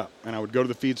wound up. And I would go to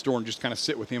the feed store and just kind of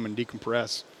sit with him and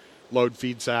decompress, load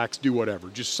feed sacks, do whatever,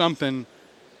 just something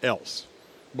else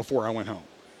before I went home.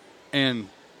 And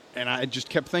I just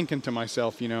kept thinking to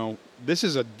myself, this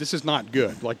is not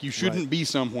good. Like you shouldn't be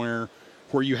somewhere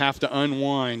where you have to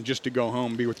unwind just to go home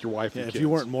and be with your wife and kids. If you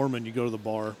weren't Mormon, you go to the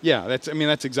bar. Yeah,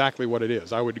 that's exactly what it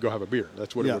is. I would go have a beer.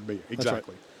 That's what it would be.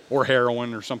 Exactly. Right. Or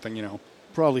heroin or something,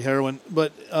 Probably heroin.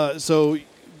 But so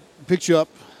picked you up.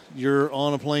 You're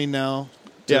on a plane now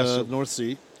to the North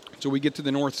Sea. So we get to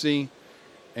the North Sea,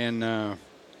 and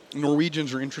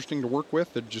Norwegians are interesting to work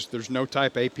with. There's no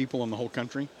type A people in the whole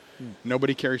country.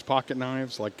 Nobody carries pocket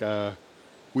knives. Like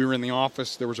we were in the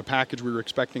office. There was a package we were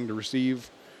expecting to receive,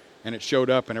 and it showed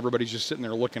up, and everybody's just sitting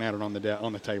there looking at it on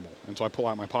the table. And so I pull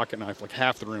out my pocket knife, like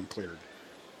half the room cleared.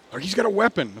 Like, he's got a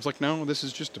weapon. I was like, no, this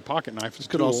is just a pocket knife. It's a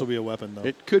could tool. also be a weapon, though.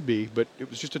 It could be, but it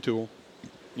was just a tool.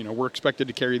 We're expected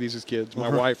to carry these as kids.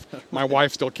 My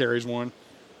wife still carries one.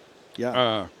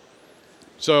 Yeah.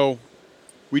 So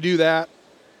we do that.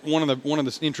 One of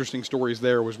the interesting stories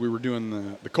there was we were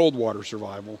doing the cold water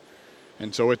survival,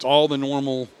 and so it's all the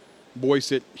normal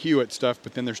Boyce Hewitt stuff,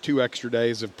 but then there's 2 extra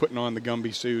days of putting on the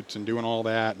Gumby suits and doing all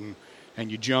that, and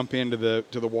you jump into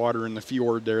the water in the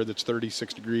fjord there that's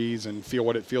 36 degrees and feel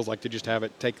what it feels like to just have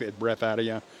it take the breath out of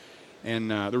you.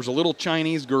 And there was a little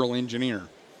Chinese girl engineer,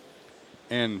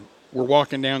 and we're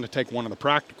walking down to take one of the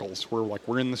practicals.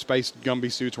 We're in the space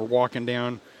Gumby suits. We're walking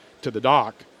down to the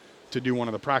dock to do one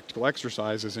of the practical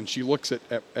exercises, and she looks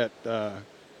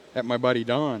at my buddy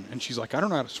Don, and she's like, "I don't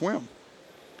know how to swim."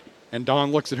 And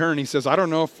Don looks at her and he says, "I don't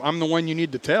know if I'm the one you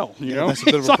need to tell." That's a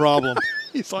bit of a problem.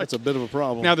 He's like, that's a bit of a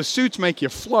problem. Now the suits make you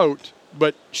float,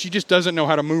 but she just doesn't know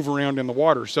how to move around in the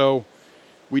water. So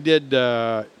we did.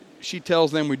 She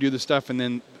tells them we do the stuff, and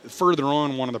then further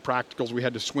on, one of the practicals, we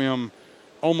had to swim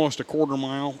almost a quarter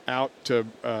mile out to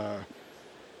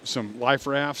some life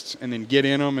rafts, and then get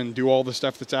in them and do all the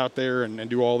stuff that's out there, and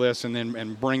do all this,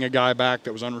 and bring a guy back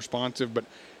that was unresponsive. But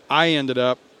I ended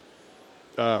up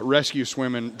rescue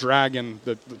swimming, dragging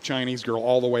the Chinese girl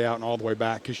all the way out and all the way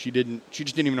back because she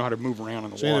just didn't even know how to move around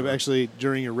in the water. You ended up actually,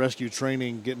 during your rescue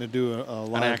training, getting to do a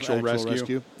live actual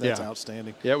rescue. That's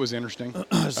outstanding. Yeah, it was interesting.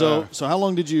 So how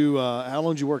long did you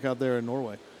work out there in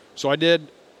Norway? So I did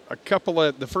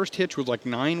the first hitch was like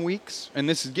 9 weeks, and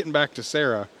this is getting back to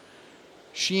Sarah.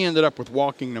 She ended up with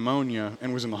walking pneumonia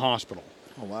and was in the hospital.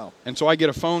 Oh, wow. And so I get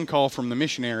a phone call from the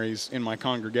missionaries in my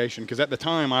congregation, because at the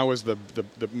time I was the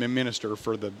minister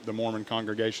for the Mormon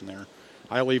congregation there.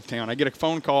 I leave town. I get a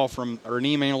phone call or an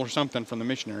email or something from the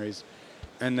missionaries,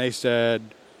 and they said,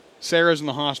 "Sarah's in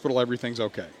the hospital, everything's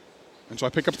okay." And so I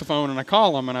pick up the phone and I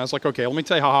call them, and I was like, "Okay, let me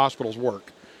tell you how hospitals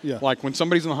work." Yeah. Like when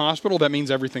somebody's in the hospital, that means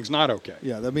everything's not okay.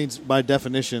 Yeah, that means by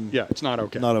definition. Yeah, it's not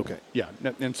okay. Not okay. Yeah,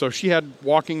 and so she had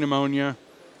walking pneumonia,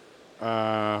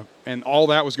 and all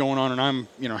that was going on, and I'm,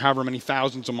 however many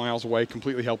thousands of miles away,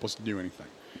 completely helpless to do anything.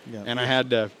 Yeah. And I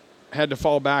had to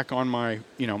fall back on my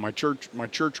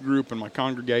church group and my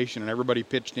congregation, and everybody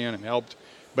pitched in and helped.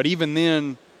 But even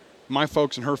then, my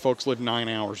folks and her folks lived 9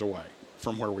 hours away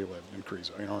from where we lived in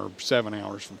Crezo, or 7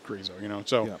 hours from Crezo,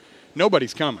 So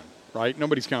nobody's coming, right?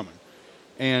 Nobody's coming.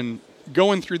 And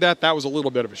going through that was a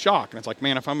little bit of a shock. And it's like,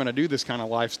 man, if I'm going to do this kind of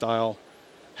lifestyle,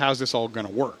 how's this all going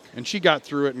to work? And she got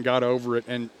through it and got over it.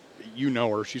 And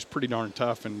her, she's pretty darn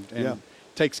tough and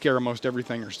takes care of most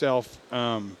everything herself.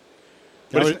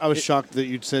 But I was shocked that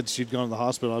you'd said she'd gone to the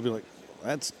hospital. I'd be like,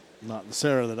 that's not the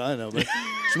Sarah that I know. But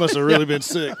she must have really been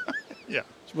sick. Yeah.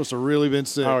 She must have really been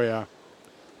sick. Oh, yeah.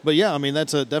 But, yeah, I mean,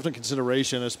 that's a definite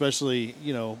consideration, especially,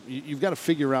 you've got to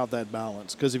figure out that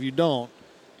balance. Because if you don't,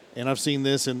 and I've seen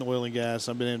this in oil and gas,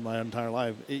 I've been in my entire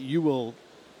life, your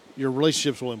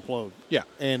relationships will implode. Yeah.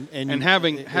 And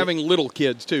having little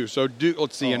kids, too. So, Duke,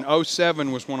 let's see, in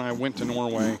 2007 was when I went to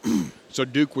Norway. So,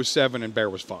 Duke was 7 and Bear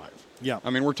was 5. Yeah. I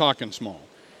mean, we're talking small.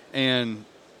 And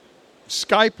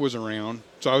Skype was around,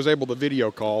 so I was able to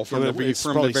video call from the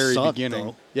very beginning.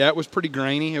 Though. Yeah, it was pretty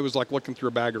grainy. It was like looking through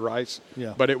a bag of rice.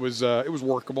 Yeah. But it was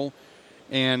workable.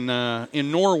 And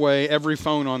in Norway, every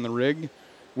phone on the rig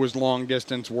was long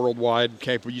distance, worldwide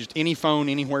capable. Just any phone,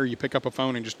 anywhere, you pick up a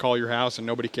phone and just call your house, and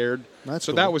nobody cared. That's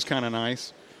so cool. that was kind of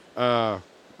nice.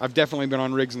 I I've definitely been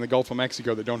on rigs in the Gulf of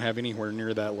Mexico that don't have anywhere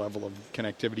near that level of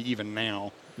connectivity even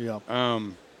now. Yeah.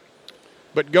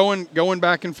 But going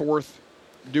back and forth,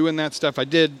 doing that stuff, I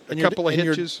did a couple of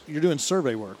hitches. You're doing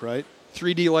survey work, right?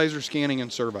 3D laser scanning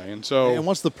and survey. And so. And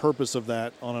what's the purpose of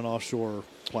that on an offshore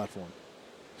platform?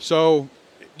 So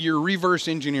you're reverse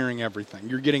engineering everything.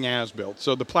 You're getting as-built.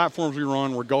 So the platforms we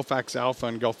run were Gulfax Alpha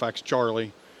and Gulfax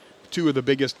Charlie, two of the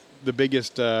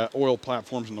biggest oil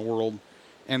platforms in the world,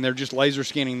 and they're just laser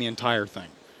scanning the entire thing.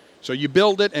 So you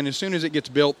build it, and as soon as it gets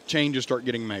built, changes start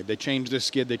getting made. They change this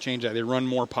skid, they change that, they run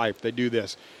more pipe, they do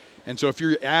this. And so if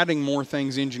you're adding more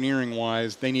things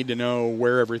engineering-wise, they need to know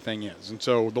where everything is. And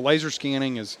so the laser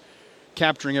scanning is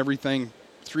capturing everything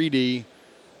 3D,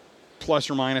 plus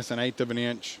or minus 1/8 of an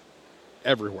inch,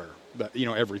 everywhere.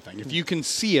 Everything. If you can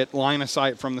see it, line of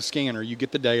sight from the scanner, you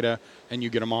get the data and you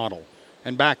get a model.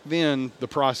 And back then, the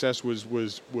process was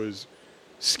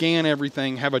scan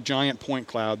everything, have a giant point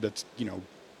cloud that's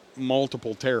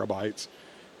multiple terabytes.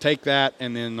 Take that,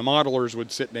 and then the modelers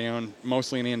would sit down,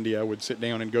 mostly in India, would sit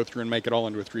down and go through and make it all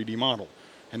into a 3D model.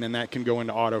 And then that can go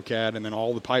into AutoCAD, and then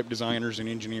all the pipe designers and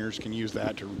engineers can use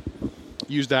that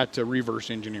to reverse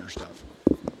engineer stuff.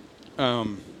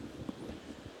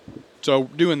 So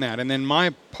doing that, and then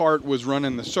my part was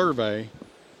running the survey,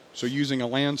 so using a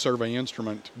land survey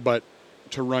instrument, but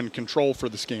to run control for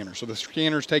the scanner. So the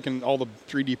scanner's taking all the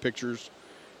 3D pictures,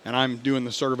 and I'm doing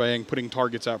the surveying, putting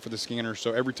targets out for the scanner.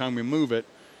 So every time we move it,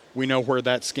 we know where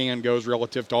that scan goes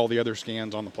relative to all the other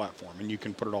scans on the platform, and you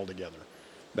can put it all together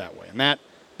that way. And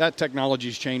that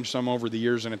technology's changed some over the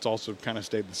years, and it's also kind of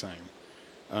stayed the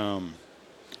same.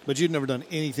 But you'd never done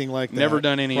anything like that. Never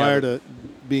done any prior of it. to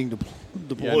being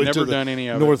deployed to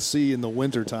the North Sea in the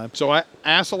wintertime. So I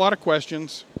asked a lot of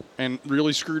questions and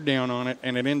really screwed down on it,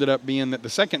 and it ended up being that the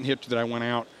second hitch that I went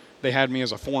out, they had me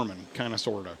as a foreman, kind of,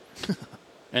 sort of.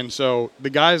 And so the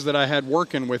guys that I had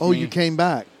working with me... Oh, you came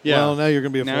back. Yeah. Well, now you're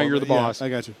going to be a foreman. Now you're the boss. Yeah, I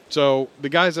got you. So the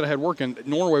guys that I had working,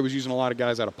 Norway was using a lot of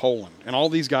guys out of Poland, and all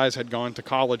these guys had gone to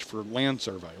college for land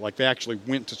survey. Like, they actually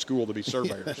went to school to be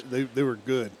surveyors. They were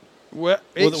good. Well,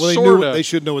 they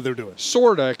should know what they're doing.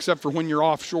 Sort of, except for when you're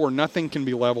offshore, nothing can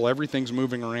be level. Everything's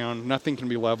moving around. Nothing can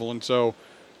be level. And so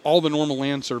all the normal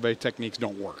land survey techniques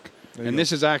don't work. And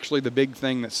this is actually the big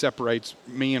thing that separates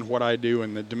me and what I do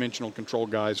and the dimensional control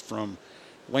guys from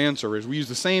land surveyors. We use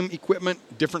the same equipment,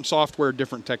 different software,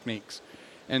 different techniques.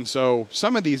 And so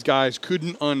some of these guys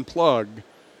couldn't unplug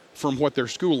from what their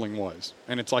schooling was.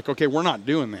 And it's like, okay, we're not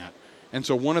doing that. And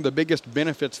so one of the biggest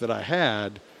benefits that I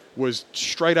had was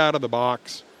straight out of the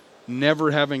box,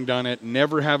 never having done it,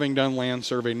 never having done land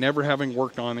survey, never having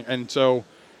worked on it. And so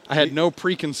I had no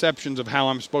preconceptions of how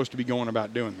I'm supposed to be going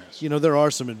about doing this. There are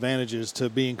some advantages to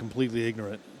being completely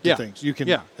ignorant to things. You can,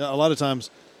 a lot of times,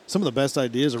 some of the best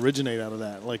ideas originate out of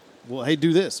that. Like, well, hey,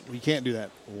 do this. Well, you can't do that.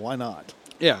 Why not?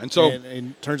 Yeah, and so...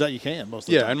 And it turns out you can most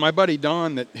of the time. Yeah, and my buddy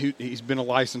Don, he's been a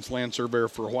licensed land surveyor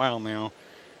for a while now,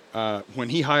 when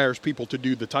he hires people to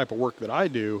do the type of work that I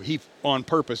do, he on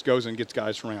purpose goes and gets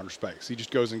guys from outer space. He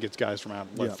just goes and gets guys from out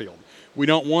left field. We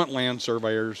don't want land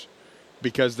surveyors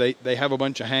because they have a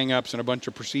bunch of hang-ups and a bunch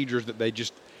of procedures that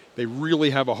they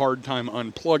really have a hard time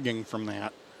unplugging from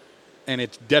that, and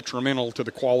it's detrimental to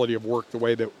the quality of work the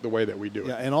way that we do it.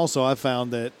 Yeah, and also I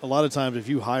found that a lot of times if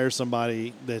you hire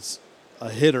somebody that's a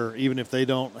hitter, even if they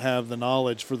don't have the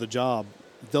knowledge for the job,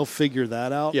 they'll figure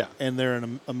that out, and they're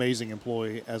an amazing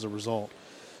employee as a result.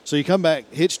 So you come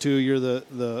back, hitch 2, you're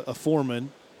a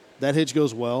foreman. That hitch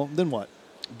goes well. Then what?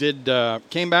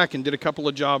 Came back and did a couple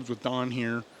of jobs with Don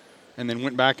here, and then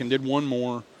went back and did one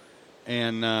more,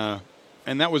 and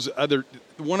that was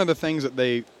one of the things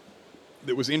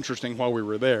that was interesting while we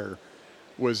were there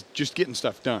was just getting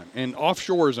stuff done. And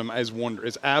offshore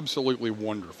is absolutely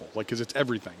wonderful, like, because it's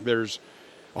everything. There's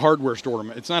a hardware store.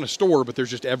 It's not a store, but there's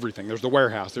just everything. There's the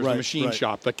warehouse. There's a machine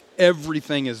shop. Like,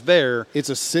 everything is there. It's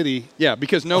a city. Yeah,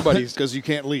 because nobody's... Because you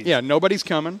can't leave. Yeah, nobody's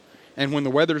coming. And when the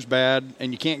weather's bad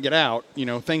and you can't get out,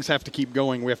 things have to keep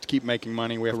going. We have to keep making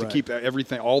money. We have to keep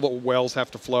everything. All the wells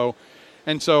have to flow.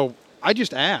 And so I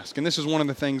just ask, and this is one of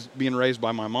the things being raised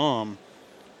by my mom,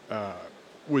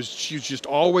 she was just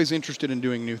always interested in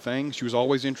doing new things. She was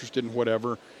always interested in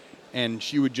whatever. And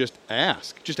she would just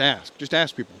ask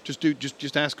people,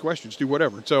 just ask questions, do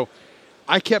whatever. And so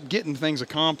I kept getting things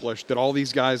accomplished that all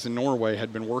these guys in Norway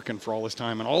had been working for all this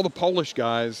time. And all the Polish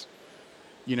guys,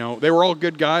 they were all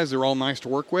good guys. They were all nice to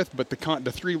work with. But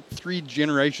the three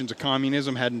generations of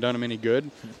communism hadn't done them any good.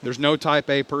 There's no type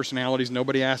A personalities.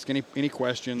 Nobody asked any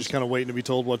questions. Just kind of waiting to be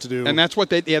told what to do. And that's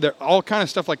what all kind of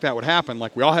stuff like that would happen.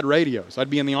 Like, we all had radios. I'd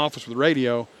be in the office with a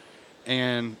radio,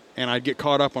 and I'd get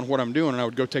caught up on what I'm doing, and I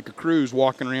would go take a cruise,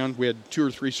 walking around. We had 2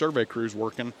 or 3 survey crews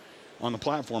working on the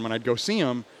platform, and I'd go see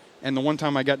them. And the one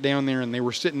time I got down there, and they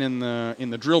were sitting in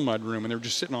the drill mud room, and they were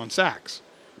just sitting on sacks.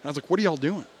 And I was like, "What are y'all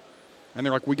doing?" And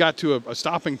they're like, "We got to a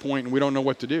stopping point, and we don't know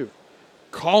what to do.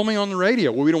 Call me on the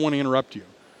radio." "Well, we don't want to interrupt you."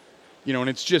 You know, and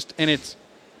it's just, and it's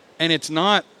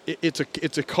not. It's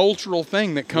a cultural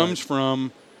thing that comes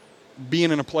from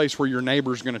being in a place where your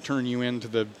neighbor's going to turn you into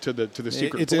the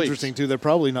secret It's police. interesting too. They're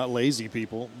probably not lazy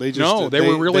people. They just they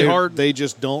were really hard. They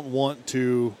just don't want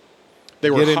to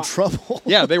get in trouble.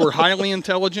 Yeah, they were highly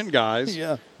intelligent guys.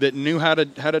 Yeah. That knew how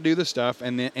to do the stuff,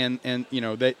 and you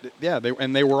know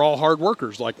they were all hard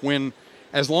workers. Like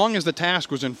as long as the task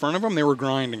was in front of them, they were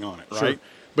grinding on it, right? Sure.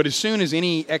 But as soon as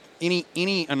any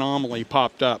anomaly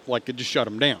popped up, like it just shut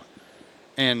them down,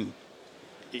 and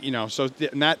you know, so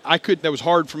that was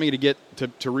hard for me to get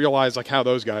to realize like how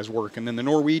those guys work. And then the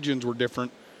Norwegians were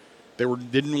different. They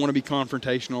didn't want to be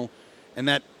confrontational. And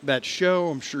that show,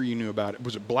 I'm sure you knew about it.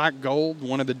 Was it Black Gold,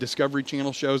 one of the Discovery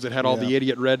Channel shows that had all the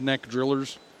idiot redneck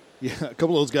drillers? Yeah, a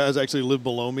couple of those guys actually lived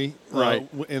below me, right,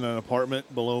 in an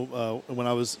apartment below when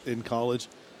I was in college,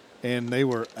 and they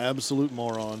were absolute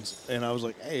morons. And I was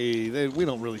like, "Hey, we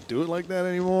don't really do it like that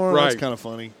anymore." Right. That's kind of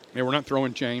funny. Yeah, we're not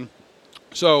throwing chain.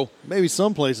 So maybe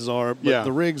some places are, but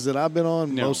the rigs that I've been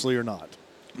on mostly are not.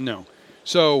 No.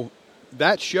 So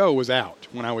that show was out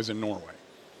when I was in Norway,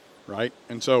 right?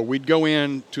 And so we'd go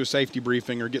in to a safety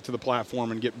briefing or get to the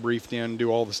platform and get briefed in, do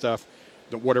all the stuff,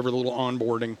 whatever the little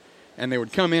onboarding, and they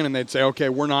would come in and they'd say, "Okay,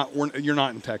 you're not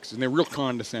in Texas." And they're real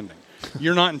condescending.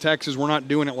 "You're not in Texas. We're not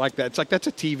doing it like that." It's like that's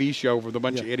a TV show with a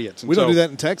bunch of idiots. And we don't do that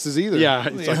in Texas either. Yeah,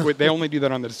 it's like they only do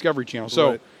that on the Discovery Channel.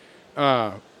 So.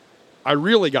 Right. I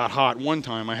really got hot one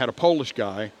time. I had a Polish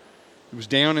guy who was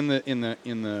down in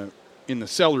the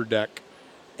cellar deck,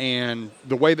 and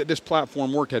the way that this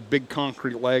platform worked had big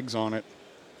concrete legs on it,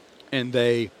 and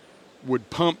they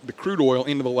would pump the crude oil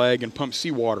into the leg and pump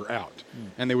seawater out,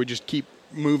 and they would just keep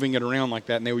moving it around like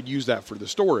that, and they would use that for the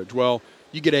storage. Well,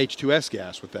 you get H2S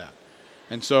gas with that,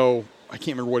 and so I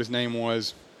can't remember what his name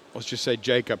was. Let's just say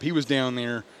Jacob. He was down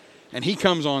there, and he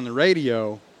comes on the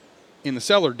radio in the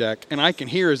cellar deck, and I can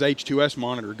hear his H2S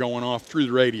monitor going off through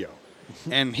the radio,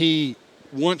 and he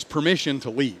wants permission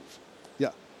to leave. Yeah.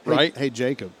 Right? Hey,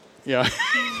 Jacob. Yeah.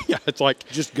 Yeah, it's like...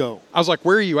 Just go. I was like,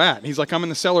 "Where are you at?" And he's like, "I'm in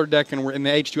the cellar deck, and we're in the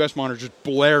H2S monitor just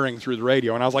blaring through the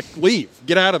radio." And I was like, "Leave.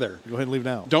 Get out of there. Go ahead and leave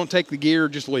now. Don't take the gear.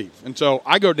 Just leave." And so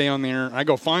I go down there, and I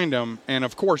go find them, and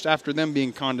of course, after them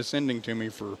being condescending to me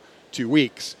for 2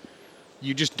 weeks,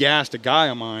 you just gassed a guy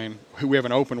of mine who we have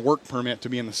an open work permit to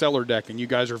be in the cellar deck, and you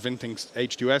guys are venting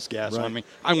H2S gas on me.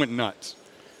 I went nuts,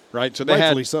 right? So they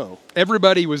Rightfully so.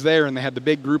 Everybody was there, and they had the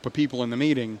big group of people in the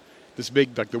meeting, this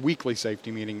big, like the weekly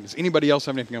safety meeting. Does anybody else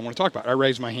have anything I want to talk about? I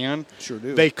raised my hand. Sure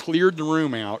do. They cleared the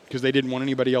room out because they didn't want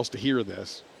anybody else to hear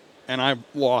this, and I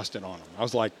lost it on them. I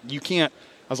was like, "You can't."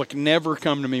 I was like, "Never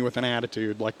come to me with an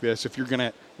attitude like this. If you're going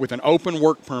to, with an open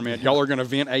work permit, y'all are going to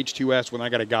vent H2S when I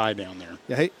got a guy down there."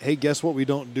 Yeah. Hey, guess what we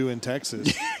don't do in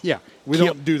Texas? Yeah. We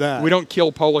don't do that. We don't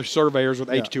kill Polish surveyors with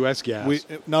H2S gas.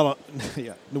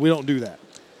 We don't do that.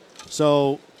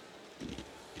 So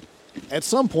at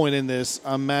some point in this,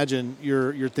 I imagine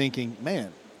you're thinking,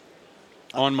 "Man,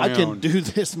 I can do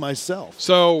this myself."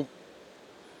 So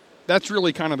that's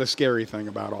really kind of the scary thing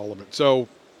about all of it. So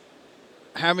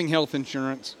having health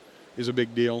insurance is a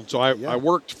big deal. So I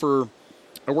worked for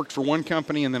one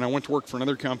company, and then I went to work for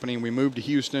another company, and we moved to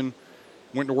Houston,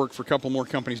 went to work for a couple more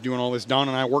companies doing all this. Don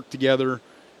and I worked together,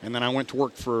 and then I went to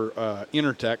work for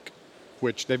Intertech,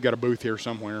 which they've got a booth here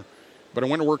somewhere. But I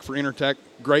went to work for Intertech,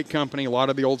 great company, a lot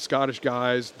of the old Scottish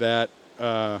guys that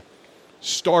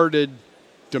started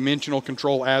dimensional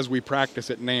control as we practice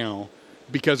it now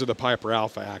because of the Piper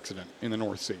Alpha accident in the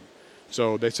North Sea.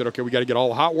 So they said, "Okay, we got to get all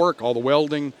the hot work, all the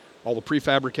welding, all the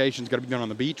prefabrication's got to be done on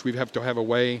the beach. We have to have a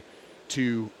way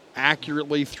to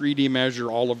accurately 3D measure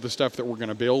all of the stuff that we're going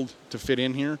to build to fit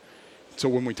in here. So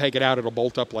when we take it out, it'll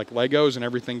bolt up like Legos, and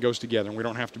everything goes together, and we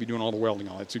don't have to be doing all the welding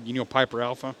on it." So you know Piper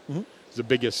Alpha is the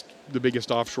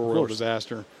biggest offshore oil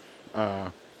disaster.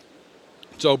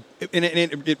 So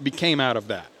it became out of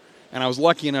that. And I was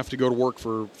lucky enough to go to work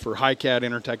for HiCAD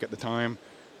Intertech at the time.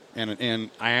 And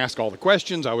I asked all the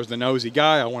questions. I was the nosy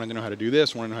guy. I wanted to know how to do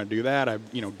this. I wanted to know how to do that. I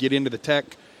get into the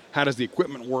tech. How does the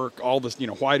equipment work? All this,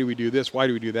 why do we do this? Why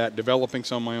do we do that? Developing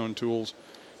some of my own tools.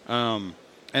 And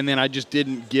then I just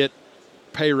didn't get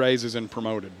pay raises and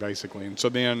promoted, basically. And so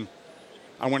then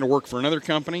I went to work for another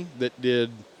company that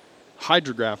did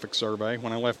hydrographic survey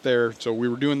when I left there. So we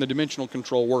were doing the dimensional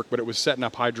control work, but it was setting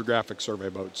up hydrographic survey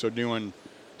boats. So doing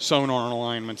sonar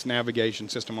alignments, navigation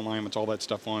system alignments, all that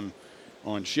stuff on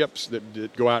on ships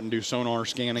that go out and do sonar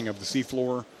scanning of the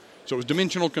seafloor. So it was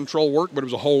dimensional control work, but it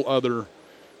was a whole other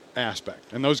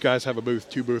aspect. And those guys have a booth,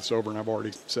 2 booths over, and I've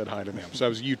already said hi to them. So I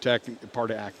was UTech,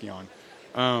 part of Action.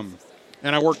 And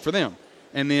I worked for them.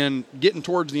 And then getting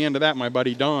towards the end of that, my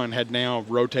buddy Don had now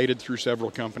rotated through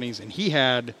several companies, and he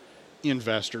had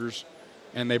investors,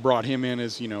 and they brought him in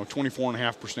as,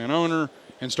 24.5% owner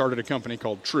and started a company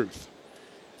called Truth.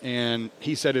 And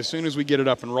he said, as soon as we get it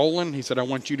up and rolling, he said, I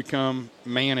want you to come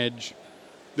manage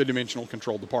the dimensional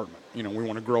control department. We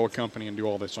want to grow a company and do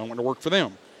all this. So I went to work for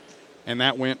them. And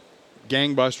that went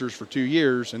gangbusters for 2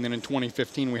 years. And then in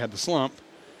 2015, we had the slump.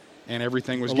 And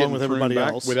everything was getting pruned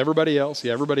back with everybody else.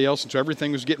 Yeah, everybody else. And so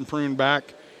everything was getting pruned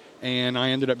back, and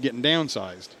I ended up getting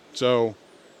downsized. So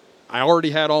I already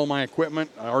had all my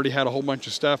equipment. I already had a whole bunch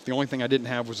of stuff. The only thing I didn't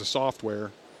have was the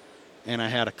software. And I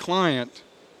had a client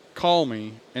call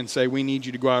me and say, we need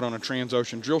you to go out on a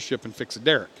Transocean drill ship and fix a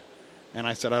derrick. And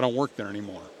I said, I don't work there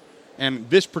anymore. And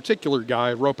this particular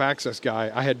guy, rope access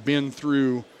guy, I had been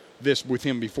through this with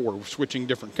him before, switching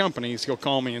different companies. He'll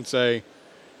call me and say,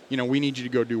 we need you to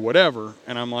go do whatever.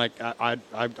 And I'm like, I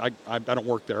don't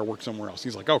work there. I work somewhere else.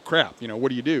 He's like, oh, crap. What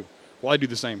do you do? Well, I do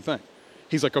the same thing.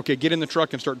 He's like, okay, get in the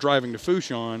truck and start driving to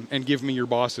Fushon and give me your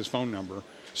boss's phone number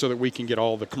so that we can get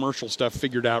all the commercial stuff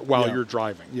figured out while you're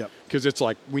driving. Because it's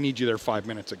like, we need you there 5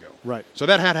 minutes ago. Right. So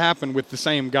that had happened with the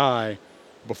same guy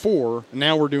before. And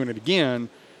now we're doing it again.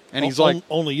 And he's like,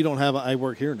 only you don't have I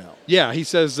work here now. Yeah. He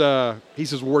says, well,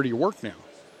 where do you work now?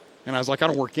 And I was like, I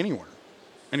don't work anywhere.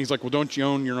 And he's like, well, don't you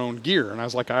own your own gear? And I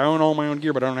was like, I own all my own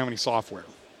gear, but I don't have any software.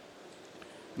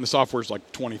 And the software is like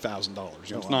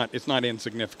 $20,000. It's not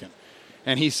insignificant.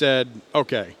 And he said,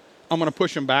 okay, I'm going to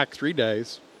push him back 3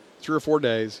 or 4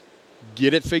 days,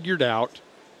 get it figured out,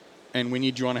 and we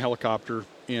need you on a helicopter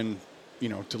to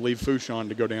leave Fushon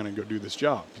to go down and go do this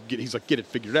job. He's like, get it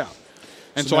figured out.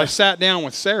 And so I sat down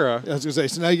with Sarah. I was going to say,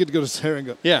 so now you get to go to Sarah and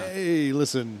go, yeah, hey,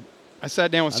 listen. I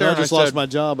sat down with Sarah. I just lost my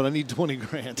job, but I need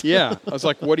 $20,000. Yeah. I was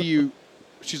like,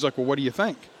 she's like, well, what do you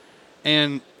think?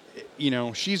 And,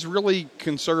 she's really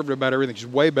conservative about everything. She's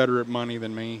way better at money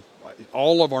than me.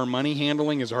 All of our money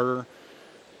handling is her.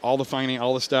 All the finance,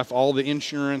 all the stuff, all the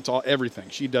insurance, everything.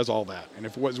 She does all that. And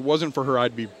if it wasn't for her,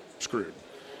 I'd be screwed.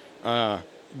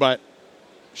 But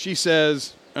she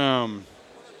says, we got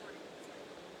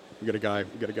a guy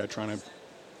trying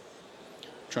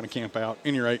to camp out.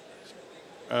 Any rate,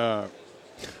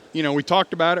 we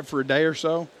talked about it for a day or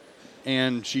so,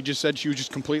 and she just said she was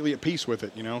just completely at peace with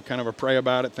it, kind of a pray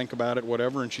about it, think about it,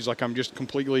 whatever. And she's like, I'm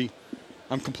completely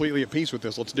at peace with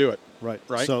this. Let's do it. Right.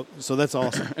 So that's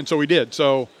awesome. And so we did.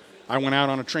 So I went out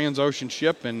on a Transocean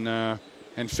ship and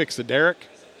fixed the derrick,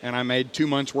 and I made 2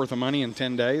 months worth of money in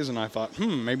 10 days. And I thought,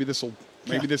 maybe this can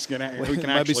might be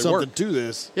something work. To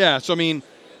this. Yeah. So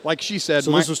like she said.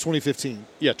 So this was 2015.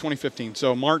 Yeah, 2015.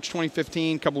 So March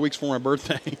 2015, a couple of weeks before my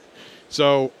birthday.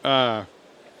 So,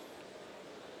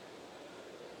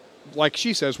 like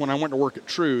she says, when I went to work at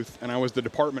Truth and I was the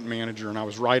department manager and I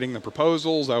was writing the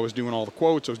proposals, I was doing all the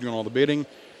quotes, I was doing all the bidding,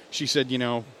 she said,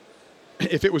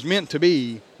 if it was meant to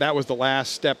be, that was the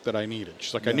last step that I needed.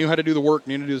 She's like, I knew how to do the work,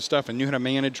 knew how to do the stuff, I knew how to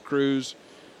manage crews,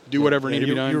 do whatever needed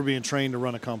to be done. You were being trained to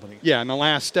run a company. Yeah, and the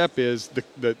last step is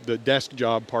the desk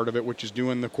job part of it, which is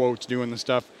doing the quotes, doing the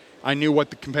stuff. I knew what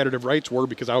the competitive rates were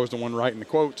because I was the one writing the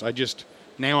quotes.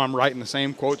 Now I'm writing the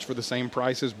same quotes for the same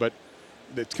prices, but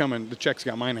it's coming. The check's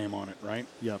got my name on it, right?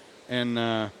 Yep.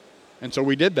 And so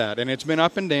we did that, and it's been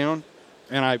up and down.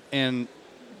 And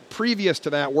previous to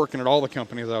that, working at all the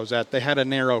companies I was at, they had a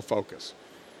narrow focus.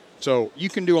 So you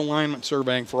can do alignment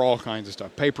surveying for all kinds of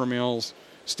stuff: paper mills,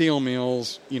 steel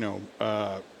mills,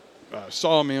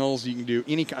 sawmills. You can do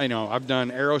any. I've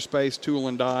done aerospace, tool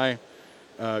and die,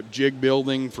 jig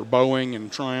building for Boeing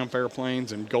and Triumph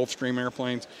airplanes and Gulfstream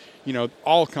airplanes.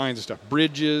 All kinds of stuff.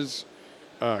 Bridges,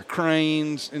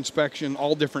 cranes, inspection,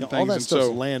 all different things. All that stuff's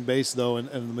land-based, though, and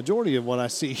the majority of what I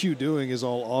see you doing is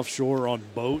all offshore on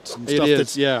boats and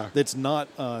stuff that's not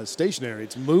stationary.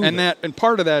 It's moving. And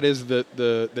part of that is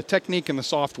the technique and the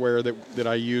software that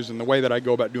I use and the way that I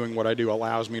go about doing what I do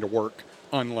allows me to work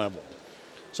unleveled.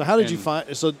 So how did you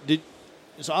find – so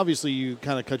obviously you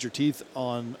kind of cut your teeth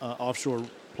on offshore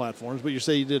platforms, but you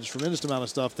say you did a tremendous amount of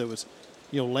stuff that was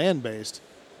land-based.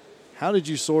 How did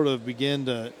you sort of begin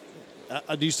to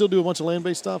do you still do a bunch of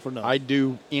land-based stuff or no? I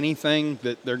do anything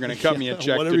that they're going to cut me a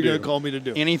check whatever to do. You're going to call me to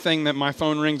do. Anything that my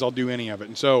phone rings, I'll do any of it.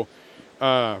 And so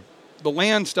the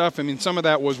land stuff, some of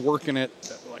that was working at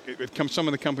some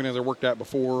of the companies I worked at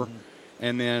before. Mm-hmm.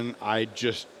 And then I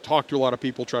just talk to a lot of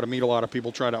people, try to meet a lot of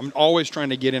people. I'm always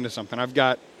trying to get into something. I've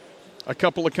got a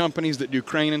couple of companies that do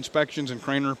crane inspections and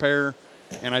crane repair.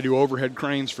 and I do overhead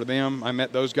cranes for them. I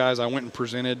met those guys. I went and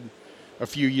presented a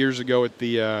few years ago at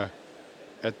the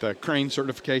Crane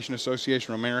Certification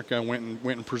Association of America. I went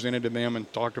and presented to them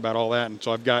and talked about all that. And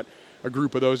so I've got a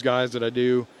group of those guys that I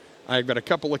do. I've got a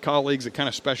couple of colleagues that kind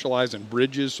of specialize in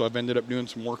bridges, so I've ended up doing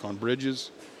some work on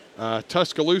bridges.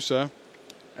 Tuscaloosa,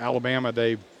 Alabama,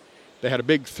 they had a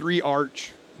big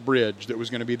 3-arch bridge that was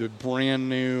going to be the brand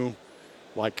new,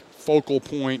 like,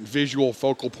 visual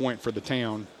focal point for the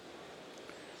town.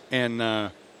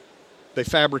 And they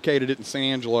fabricated it in San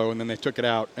Angelo, and then they took it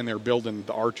out, and they're building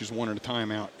the arches one at a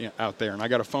time out there. And I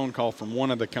got a phone call from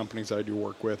one of the companies that I do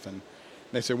work with, and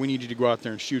they said, we need you to go out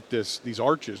there and shoot these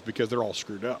arches because they're all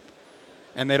screwed up.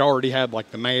 And they'd already had, like,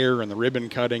 the mayor and the ribbon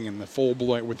cutting and the full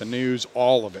blown with the news,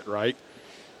 all of it, right?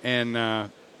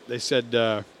 And they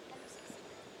said,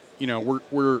 we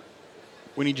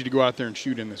need you to go out there and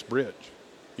shoot in this bridge.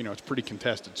 It's pretty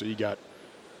contested. So you got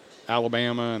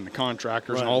Alabama and the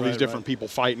contractors and all these different people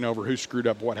fighting over who screwed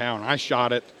up what, how. And I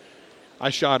shot it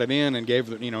in and gave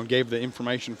the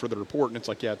information for the report. And it's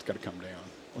like, yeah, it's got to come down.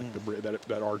 Like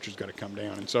that arch has got to come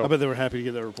down. And so I bet they were happy to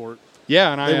get that report.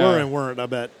 Yeah, and they were and weren't. I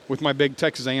bet with my big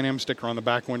Texas A&M sticker on the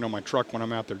back window of my truck when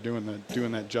I'm out there doing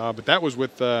that job. But that was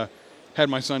with had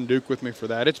my son Duke with me for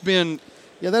that. It's been.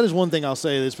 Yeah, that is one thing I'll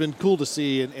say. It's been cool to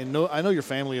see, and I know your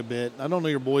family a bit. I don't know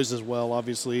your boys as well.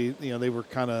 Obviously, they were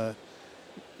kind of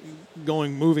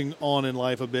moving on in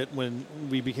life a bit when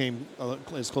we became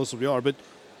as close as we are. But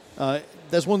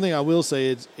that's one thing I will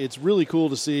say. It's really cool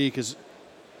to see because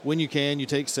when you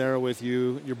take Sarah with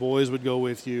you. Your boys would go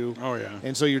with you. Oh yeah.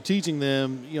 And so you're teaching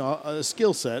them, a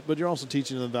skill set, but you're also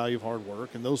teaching them the value of hard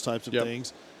work and those types of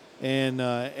things. And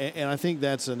I think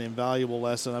that's an invaluable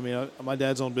lesson. I mean, my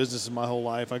dad's owned businesses my whole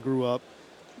life. I grew up,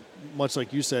 much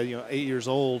like you said, 8 years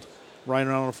old, riding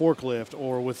around on a forklift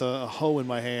or with a hoe in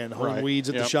my hand, hoeing weeds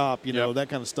at the shop, that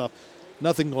kind of stuff.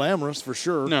 Nothing glamorous for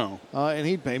sure. No. And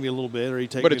he'd pay me a little bit, or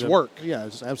he'd take. But it's work. Yeah,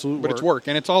 it's absolute work. But it's work,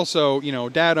 and it's also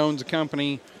Dad owns a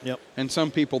company. Yep. And some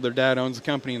people, their dad owns a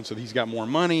company, and so he's got more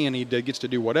money, and he gets to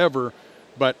do whatever.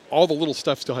 But all the little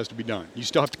stuff still has to be done. You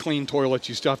still have to clean toilets.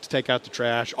 You still have to take out the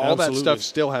trash. All that stuff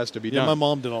still has to be done. Yeah, my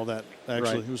mom did all that,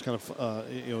 actually. Right. It was kind of,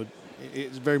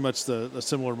 it's very much the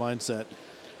similar mindset.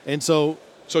 And so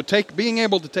being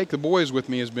able to take the boys with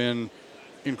me has been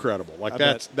incredible. Like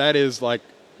that is like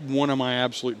one of my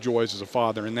absolute joys as a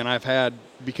father. And then I've had,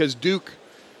 because Duke,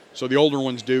 so the older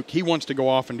one's Duke, he wants to go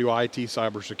off and do IT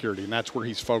cybersecurity, and that's where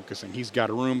he's focusing. He's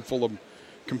got a room full of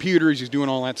computers. He's doing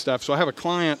all that stuff. So I have a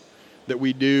client that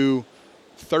we do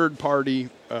third-party,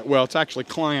 it's actually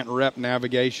client rep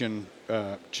navigation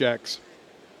checks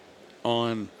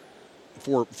on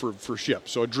for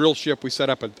ships. So a drill ship, we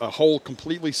set up a whole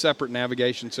completely separate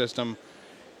navigation system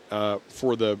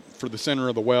for the center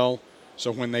of the well.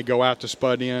 So when they go out to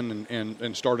spud in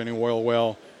and start a new oil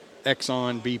well,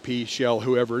 Exxon, BP, Shell,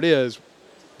 whoever it is,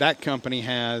 that company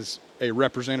has a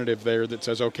representative there that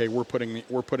says, okay, we're putting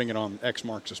it on X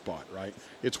marks the spot, right?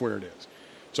 It's where it is.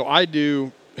 So I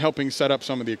do helping set up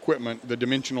some of the equipment, the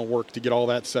dimensional work to get all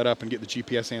that set up and get the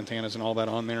GPS antennas and all that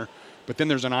on there. But then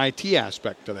there's an IT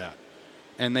aspect to that.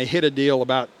 And they hit a deal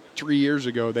about 3 years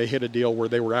ago. They hit a deal where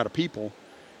they were out of people,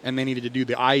 and they needed to do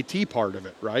the IT part of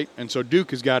it, right? And so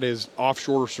Duke has got his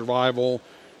offshore survival.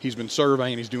 He's been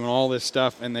surveying. He's doing all this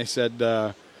stuff. And they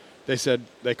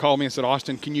called me and said,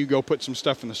 Austin, can you go put some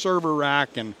stuff in the server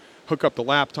rack and hook up the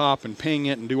laptop and ping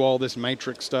it and do all this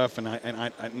matrix stuff? And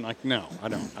I'm like, no, I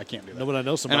don't. I can't do that. No, but I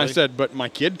know somebody. And I said, but my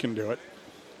kid can do it.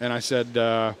 And I said,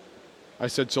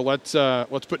 so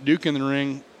let's put Duke in the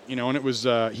ring, and it was,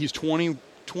 he's 20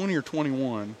 or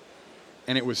 21,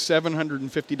 and it was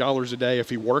 $750 a day if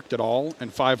he worked at all,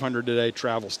 and $500 a day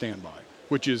travel standby,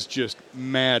 which is just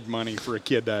mad money for a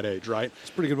kid that age, right? It's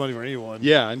pretty good money for anyone.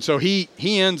 Yeah, and so he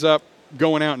ends up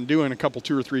going out and doing a couple,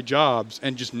 2 or 3 jobs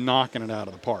and just knocking it out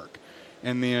of the park.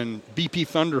 And then BP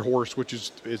Thunder Horse, which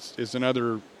is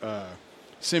another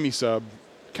semi-sub,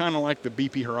 kind of like the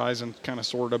BP Horizon, kind of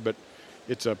sort of, but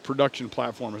it's a production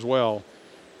platform as well.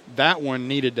 That one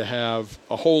needed to have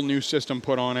a whole new system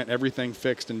put on it, everything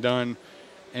fixed and done.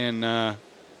 And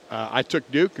I took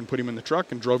Duke and put him in the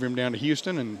truck and drove him down to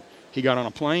Houston, and he got on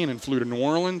a plane and flew to New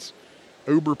Orleans.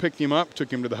 Uber picked him up,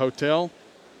 took him to the hotel.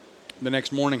 The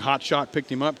next morning, Hotshot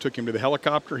picked him up, took him to the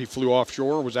helicopter. He flew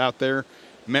offshore, was out there,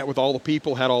 met with all the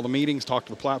people, had all the meetings, talked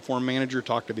to the platform manager,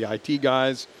 talked to the IT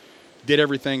guys, did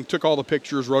everything, took all the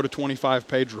pictures, wrote a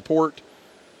 25-page report,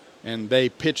 and they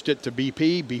pitched it to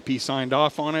BP. BP signed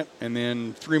off on it, and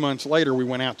then 3 months later, we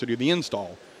went out to do the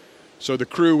install. So the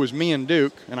crew was me and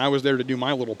Duke, and I was there to do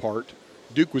my little part.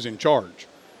 Duke was in charge.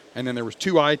 And then there was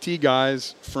 2 IT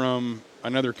guys from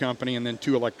another company and then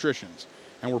 2 electricians.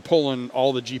 and we're pulling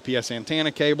all the GPS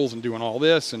antenna cables and doing all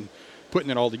this and putting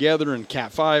it all together, and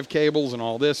Cat 5 cables and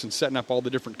all this, and setting up all the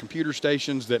different computer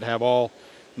stations that have all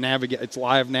it's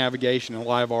live navigation and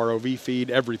live ROV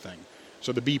feed, everything.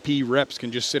 So the BP reps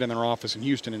can just sit in their office in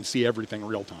Houston and see everything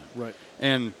real time. Right.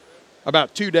 And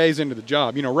about 2 days into the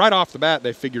job, right off the bat,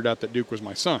 they figured out that Duke was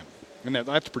my son. And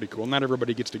that's pretty cool. Not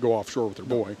everybody gets to go offshore with their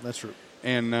boy. That's true.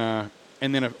 And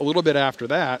then a little bit after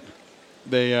that,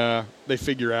 they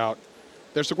figure out,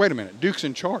 they're like, wait a minute, Duke's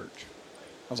in charge.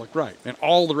 I was like, right. And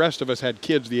all the rest of us had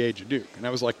kids the age of Duke. And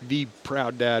that was like the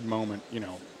proud dad moment,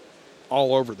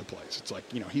 all over the place. It's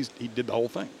like, he did the whole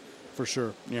thing. For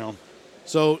sure.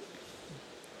 So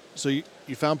you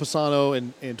found Paisano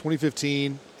in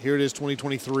 2015. Here it is,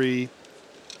 2023.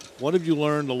 What have you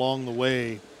learned along the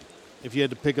way? If you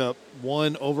had to pick up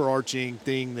one overarching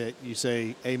thing that you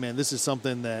say, hey, man, this is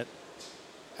something that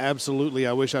absolutely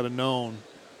I wish I'd have known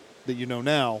that you know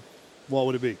now, what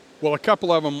would it be? Well, a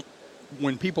couple of them,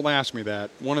 when people ask me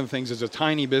that, one of the things as a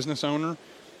tiny business owner,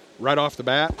 right off the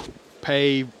bat,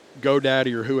 pay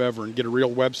GoDaddy or whoever and get a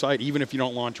real website. Even if you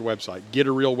don't launch a website, get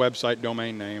a real website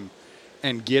domain name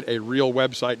and get a real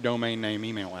website domain name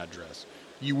email address.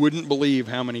 You wouldn't believe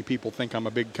how many people think I'm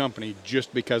a big company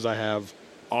just because I have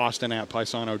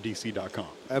Austin@PaisanoDC.com.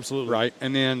 Absolutely. Right?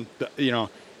 And then,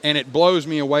 and it blows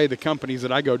me away the companies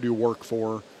that I go do work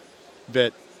for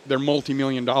that they're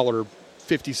multi-million-dollar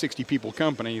 50, 60 people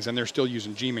companies, and they're still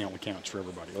using Gmail accounts for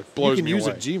everybody. Like, blows me away. You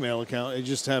can use a Gmail account and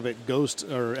just have it ghost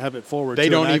or have it forward to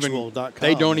an actual .com.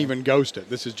 They don't even ghost it.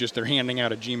 This is just they're handing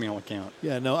out a Gmail account.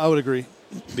 Yeah, no, I would agree.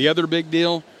 The other big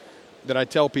deal that I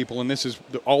tell people, and this is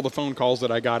all the phone calls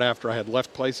that I got after I had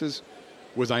left places,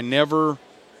 was I never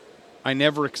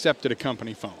accepted a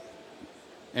company phone.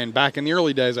 And back in the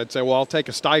early days, I'd say, well, I'll take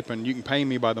a stipend. You can pay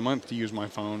me by the month to use my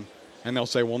phone. And they'll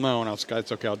say, well, no. And I'll say,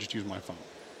 it's okay. I'll just use my phone.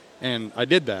 And I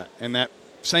did that. And that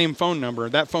same phone number,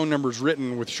 is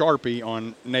written with Sharpie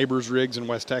on neighbors' rigs in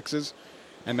West Texas.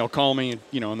 And they'll call me, in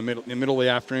the middle of the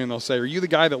afternoon. They'll say, are you the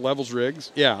guy that levels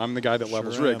rigs? Yeah, I'm the guy that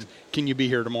levels rigs. Can you be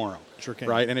here tomorrow? Sure can.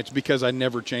 Right? And it's because I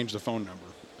never changed the phone number.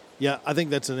 Yeah, I think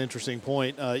that's an interesting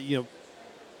point. I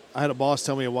had a boss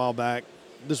tell me a while back,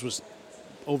 this was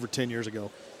over 10 years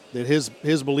ago, that his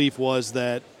belief was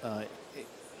that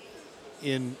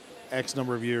in X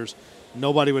number of years,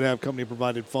 nobody would have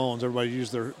company-provided phones. Everybody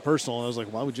used their personal. And I was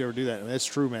like, why would you ever do that? And that's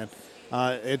true, man.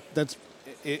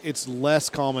 It's less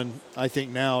common, I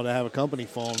think, now to have a company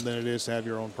phone than it is to have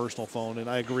your own personal phone. And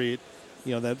I agree,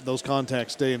 that those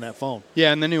contacts stay in that phone.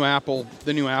 Yeah, and the new Apple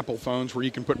phones where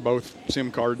you can put both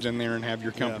SIM cards in there and have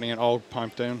your company and all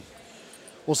pumped in.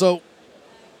 Well, so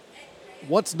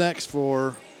what's next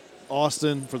for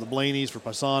Austin, for the Blaneys, for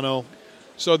Paisano?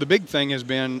 So the big thing has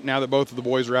been, now that both of the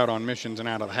boys are out on missions and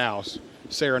out of the house,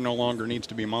 Sarah no longer needs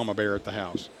to be mama bear at the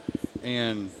house.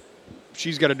 And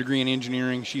she's got a degree in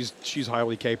engineering. She's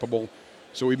highly capable.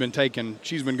 So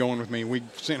she's been going with me. We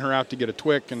sent her out to get a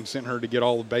TWIC and sent her to get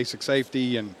all the basic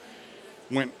safety, and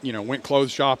went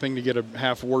clothes shopping to get a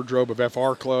half wardrobe of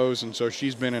FR clothes. And so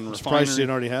she's been in refinery. Surprised she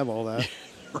didn't already have all that.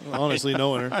 Right. Honestly,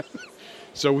 knowing her.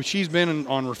 So she's been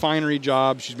on refinery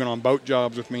jobs. She's been on boat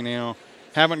jobs with me now.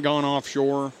 Haven't gone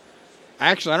offshore.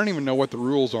 Actually, I don't even know what the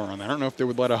rules are on that. I don't know if they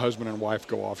would let a husband and wife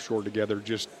go offshore together.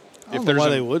 I don't know why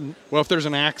they wouldn't. Well, if there's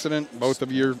an accident, both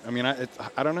of you.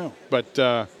 I don't know,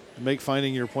 but make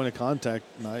finding your point of contact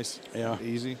nice. Yeah,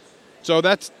 easy. So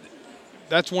that's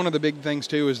one of the big things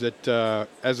too. Is that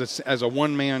as a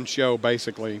one-man show,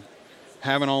 basically,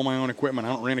 having all my own equipment.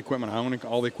 I don't rent equipment. I own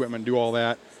all the equipment. Do all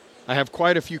that. I have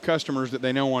quite a few customers that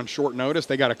they know on short notice.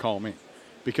 They got to call me.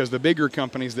 Because the bigger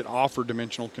companies that offer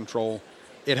dimensional control,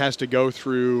 it has to go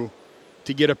through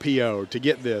to get a PO, to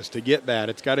get this, to get that.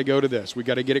 It's got to go to this. We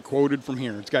got to get it quoted from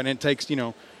here. It takes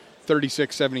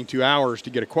 36, 72 hours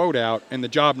to get a quote out, and the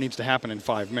job needs to happen in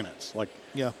 5 minutes.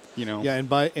 Yeah, and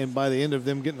by the end of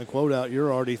them getting the quote out,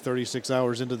 you're already 36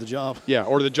 hours into the job. Yeah,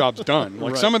 or the job's done.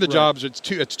 Like some of the jobs, it's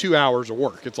 2 hours of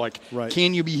work. It's like,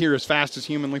 can you be here as fast as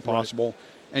humanly possible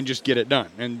and just get it done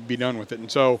and be done with it?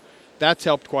 And so that's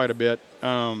helped quite a bit.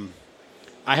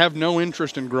 I have no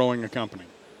interest in growing a company,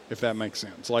 if that makes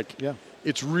sense.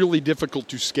 It's really difficult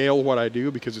to scale what I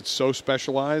do because it's so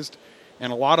specialized,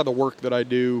 and a lot of the work that I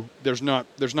do, there's not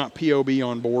POB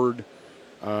on board.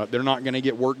 They're not going to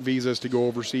get work visas to go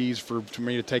overseas for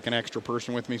me to take an extra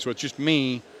person with me. So it's just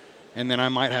me, and then I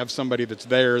might have somebody that's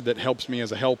there that helps me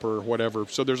as a helper or whatever.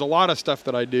 So there's a lot of stuff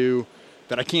that I do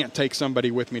that I can't take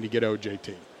somebody with me to get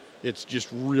OJT. It's just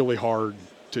really hard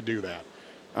to do that.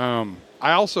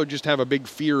 I also just have a big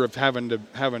fear of having to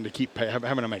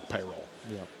make payroll.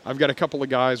 I've got a couple of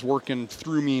guys working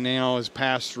through me now as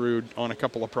pass-through on a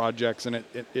couple of projects, and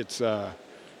it's a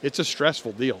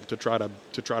stressful deal to try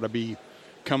to be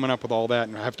coming up with all that,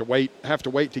 and have to wait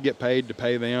to get paid to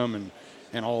pay them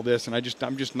and all this, and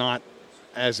I'm just not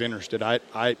as interested.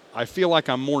 I feel like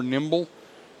I'm more nimble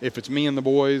if it's me and the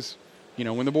boys.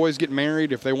 When the boys get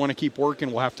married, if they want to keep working,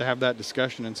 we'll have to have that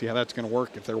discussion and see how that's going to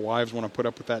work. If their wives want to put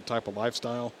up with that type of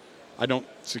lifestyle, I don't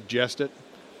suggest it.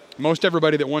 Most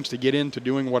everybody that wants to get into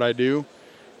doing what I do,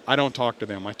 I don't talk to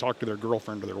them. I talk to their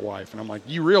girlfriend or their wife, and I'm like,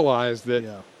 you realize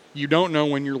that you don't know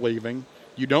when you're leaving.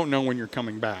 You don't know when you're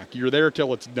coming back. You're there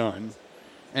till it's done.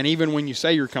 And even when you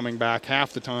say you're coming back,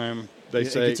 half the time they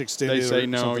say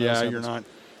no, you're not.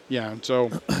 Yeah, and so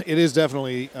it is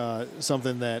definitely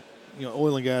something that,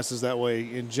 oil and gas is that way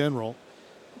in general,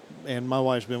 and my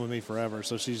wife's been with me forever,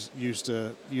 so she's used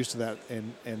to that,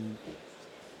 and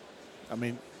I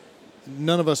mean,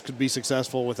 none of us could be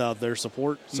successful without their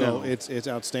support. So it's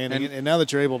outstanding, and now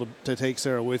that you're able to take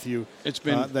Sarah with you, it's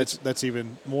been that's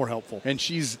even more helpful. And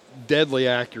she's deadly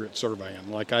accurate surveying.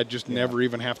 Like I just never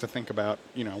even have to think about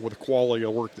with the quality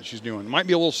of work that she's doing. It might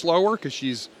be a little slower because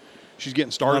she's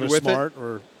getting started with smart it.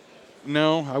 Or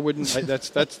no, I wouldn't. That's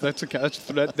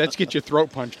get you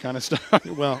throat punch kind of stuff.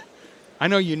 Well, I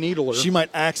know you needle her. She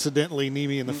might accidentally knee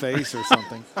me in the face or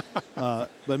something.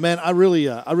 But man, I really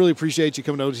appreciate you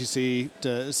coming to OTC,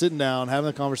 to sitting down, having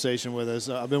a conversation with us.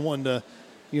 I've been wanting to,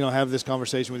 have this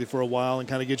conversation with you for a while and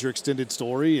kind of get your extended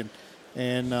story,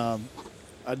 and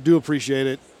I do appreciate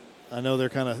it. I know they're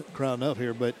kind of crowding up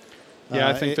here, but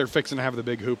I think they're fixing to have the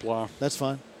big hoopla. That's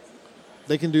fine.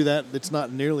 They can do that. It's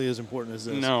not nearly as important as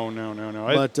this. No.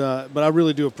 But I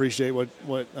really do appreciate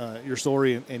what your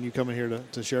story and you coming here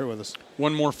to share it with us.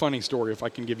 One more funny story, if I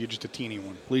can give you just a teeny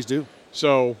one. Please do.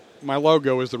 So my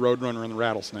logo is the Roadrunner and the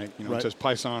Rattlesnake. Right. It says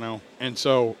Paisano. And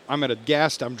so I'm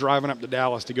driving up to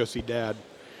Dallas to go see Dad.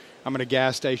 I'm at a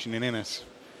gas station in Ennis,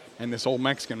 and this old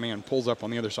Mexican man pulls up on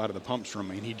the other side of the pumps from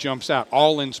me, and he jumps out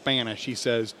all in Spanish. He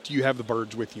says, "Do you have the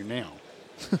birds with you now?"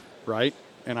 Right?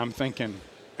 And I'm thinking.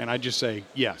 And I just say,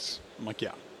 yes. I'm like,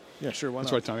 yeah. Yeah, sure, why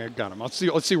That's not? what I tell me. I got him.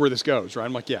 Let's see where this goes, right?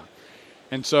 I'm like, yeah.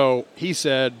 And so he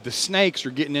said, the snakes are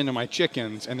getting into my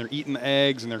chickens, and they're eating the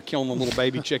eggs, and they're killing the little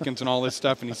baby chickens and all this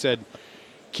stuff. And he said,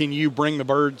 can you bring the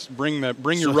birds, bring your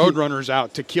Roadrunners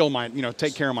out to kill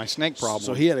take care of my snake problem?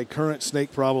 So he had a current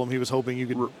snake problem he was hoping you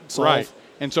could solve. Right.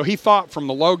 And so he thought from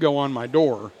the logo on my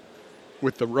door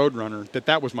with the Roadrunner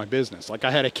that was my business. Like I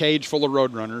had a cage full of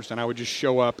Roadrunners, and I would just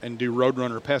show up and do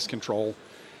Roadrunner pest control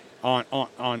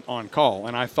on call.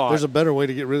 And I thought there's a better way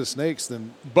to get rid of snakes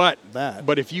than that.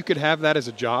 But if you could have that as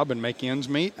a job and make ends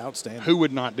meet, outstanding. Who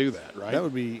would not do that, right? That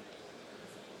would be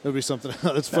something.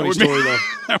 That's a funny story though.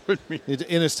 That would be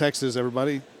Ennis, Texas,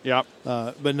 everybody. Yep.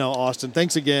 But no, Austin,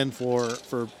 thanks again for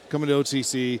coming to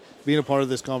OTC, being a part of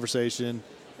this conversation,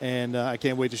 and I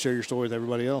can't wait to share your story with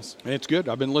everybody else. It's good.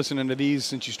 I've been listening to these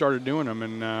since you started doing them,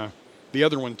 and the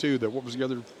other one too. What was the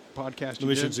other podcast you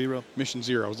Mission did? Zero. Mission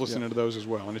Zero. I was listening to those as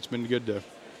well, and it's been good to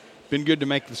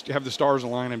have the stars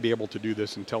align and be able to do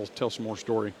this and tell some more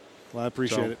story. Well, I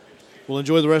appreciate it. Well,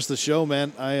 enjoy the rest of the show,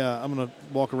 man. I'm going to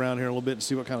walk around here a little bit and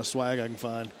see what kind of swag I can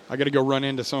find. I got to go run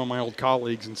into some of my old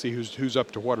colleagues and see who's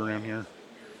up to what around here.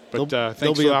 But thanks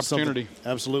for the opportunity.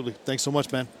 Absolutely. Thanks so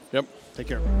much, man. Yep. Take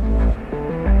care.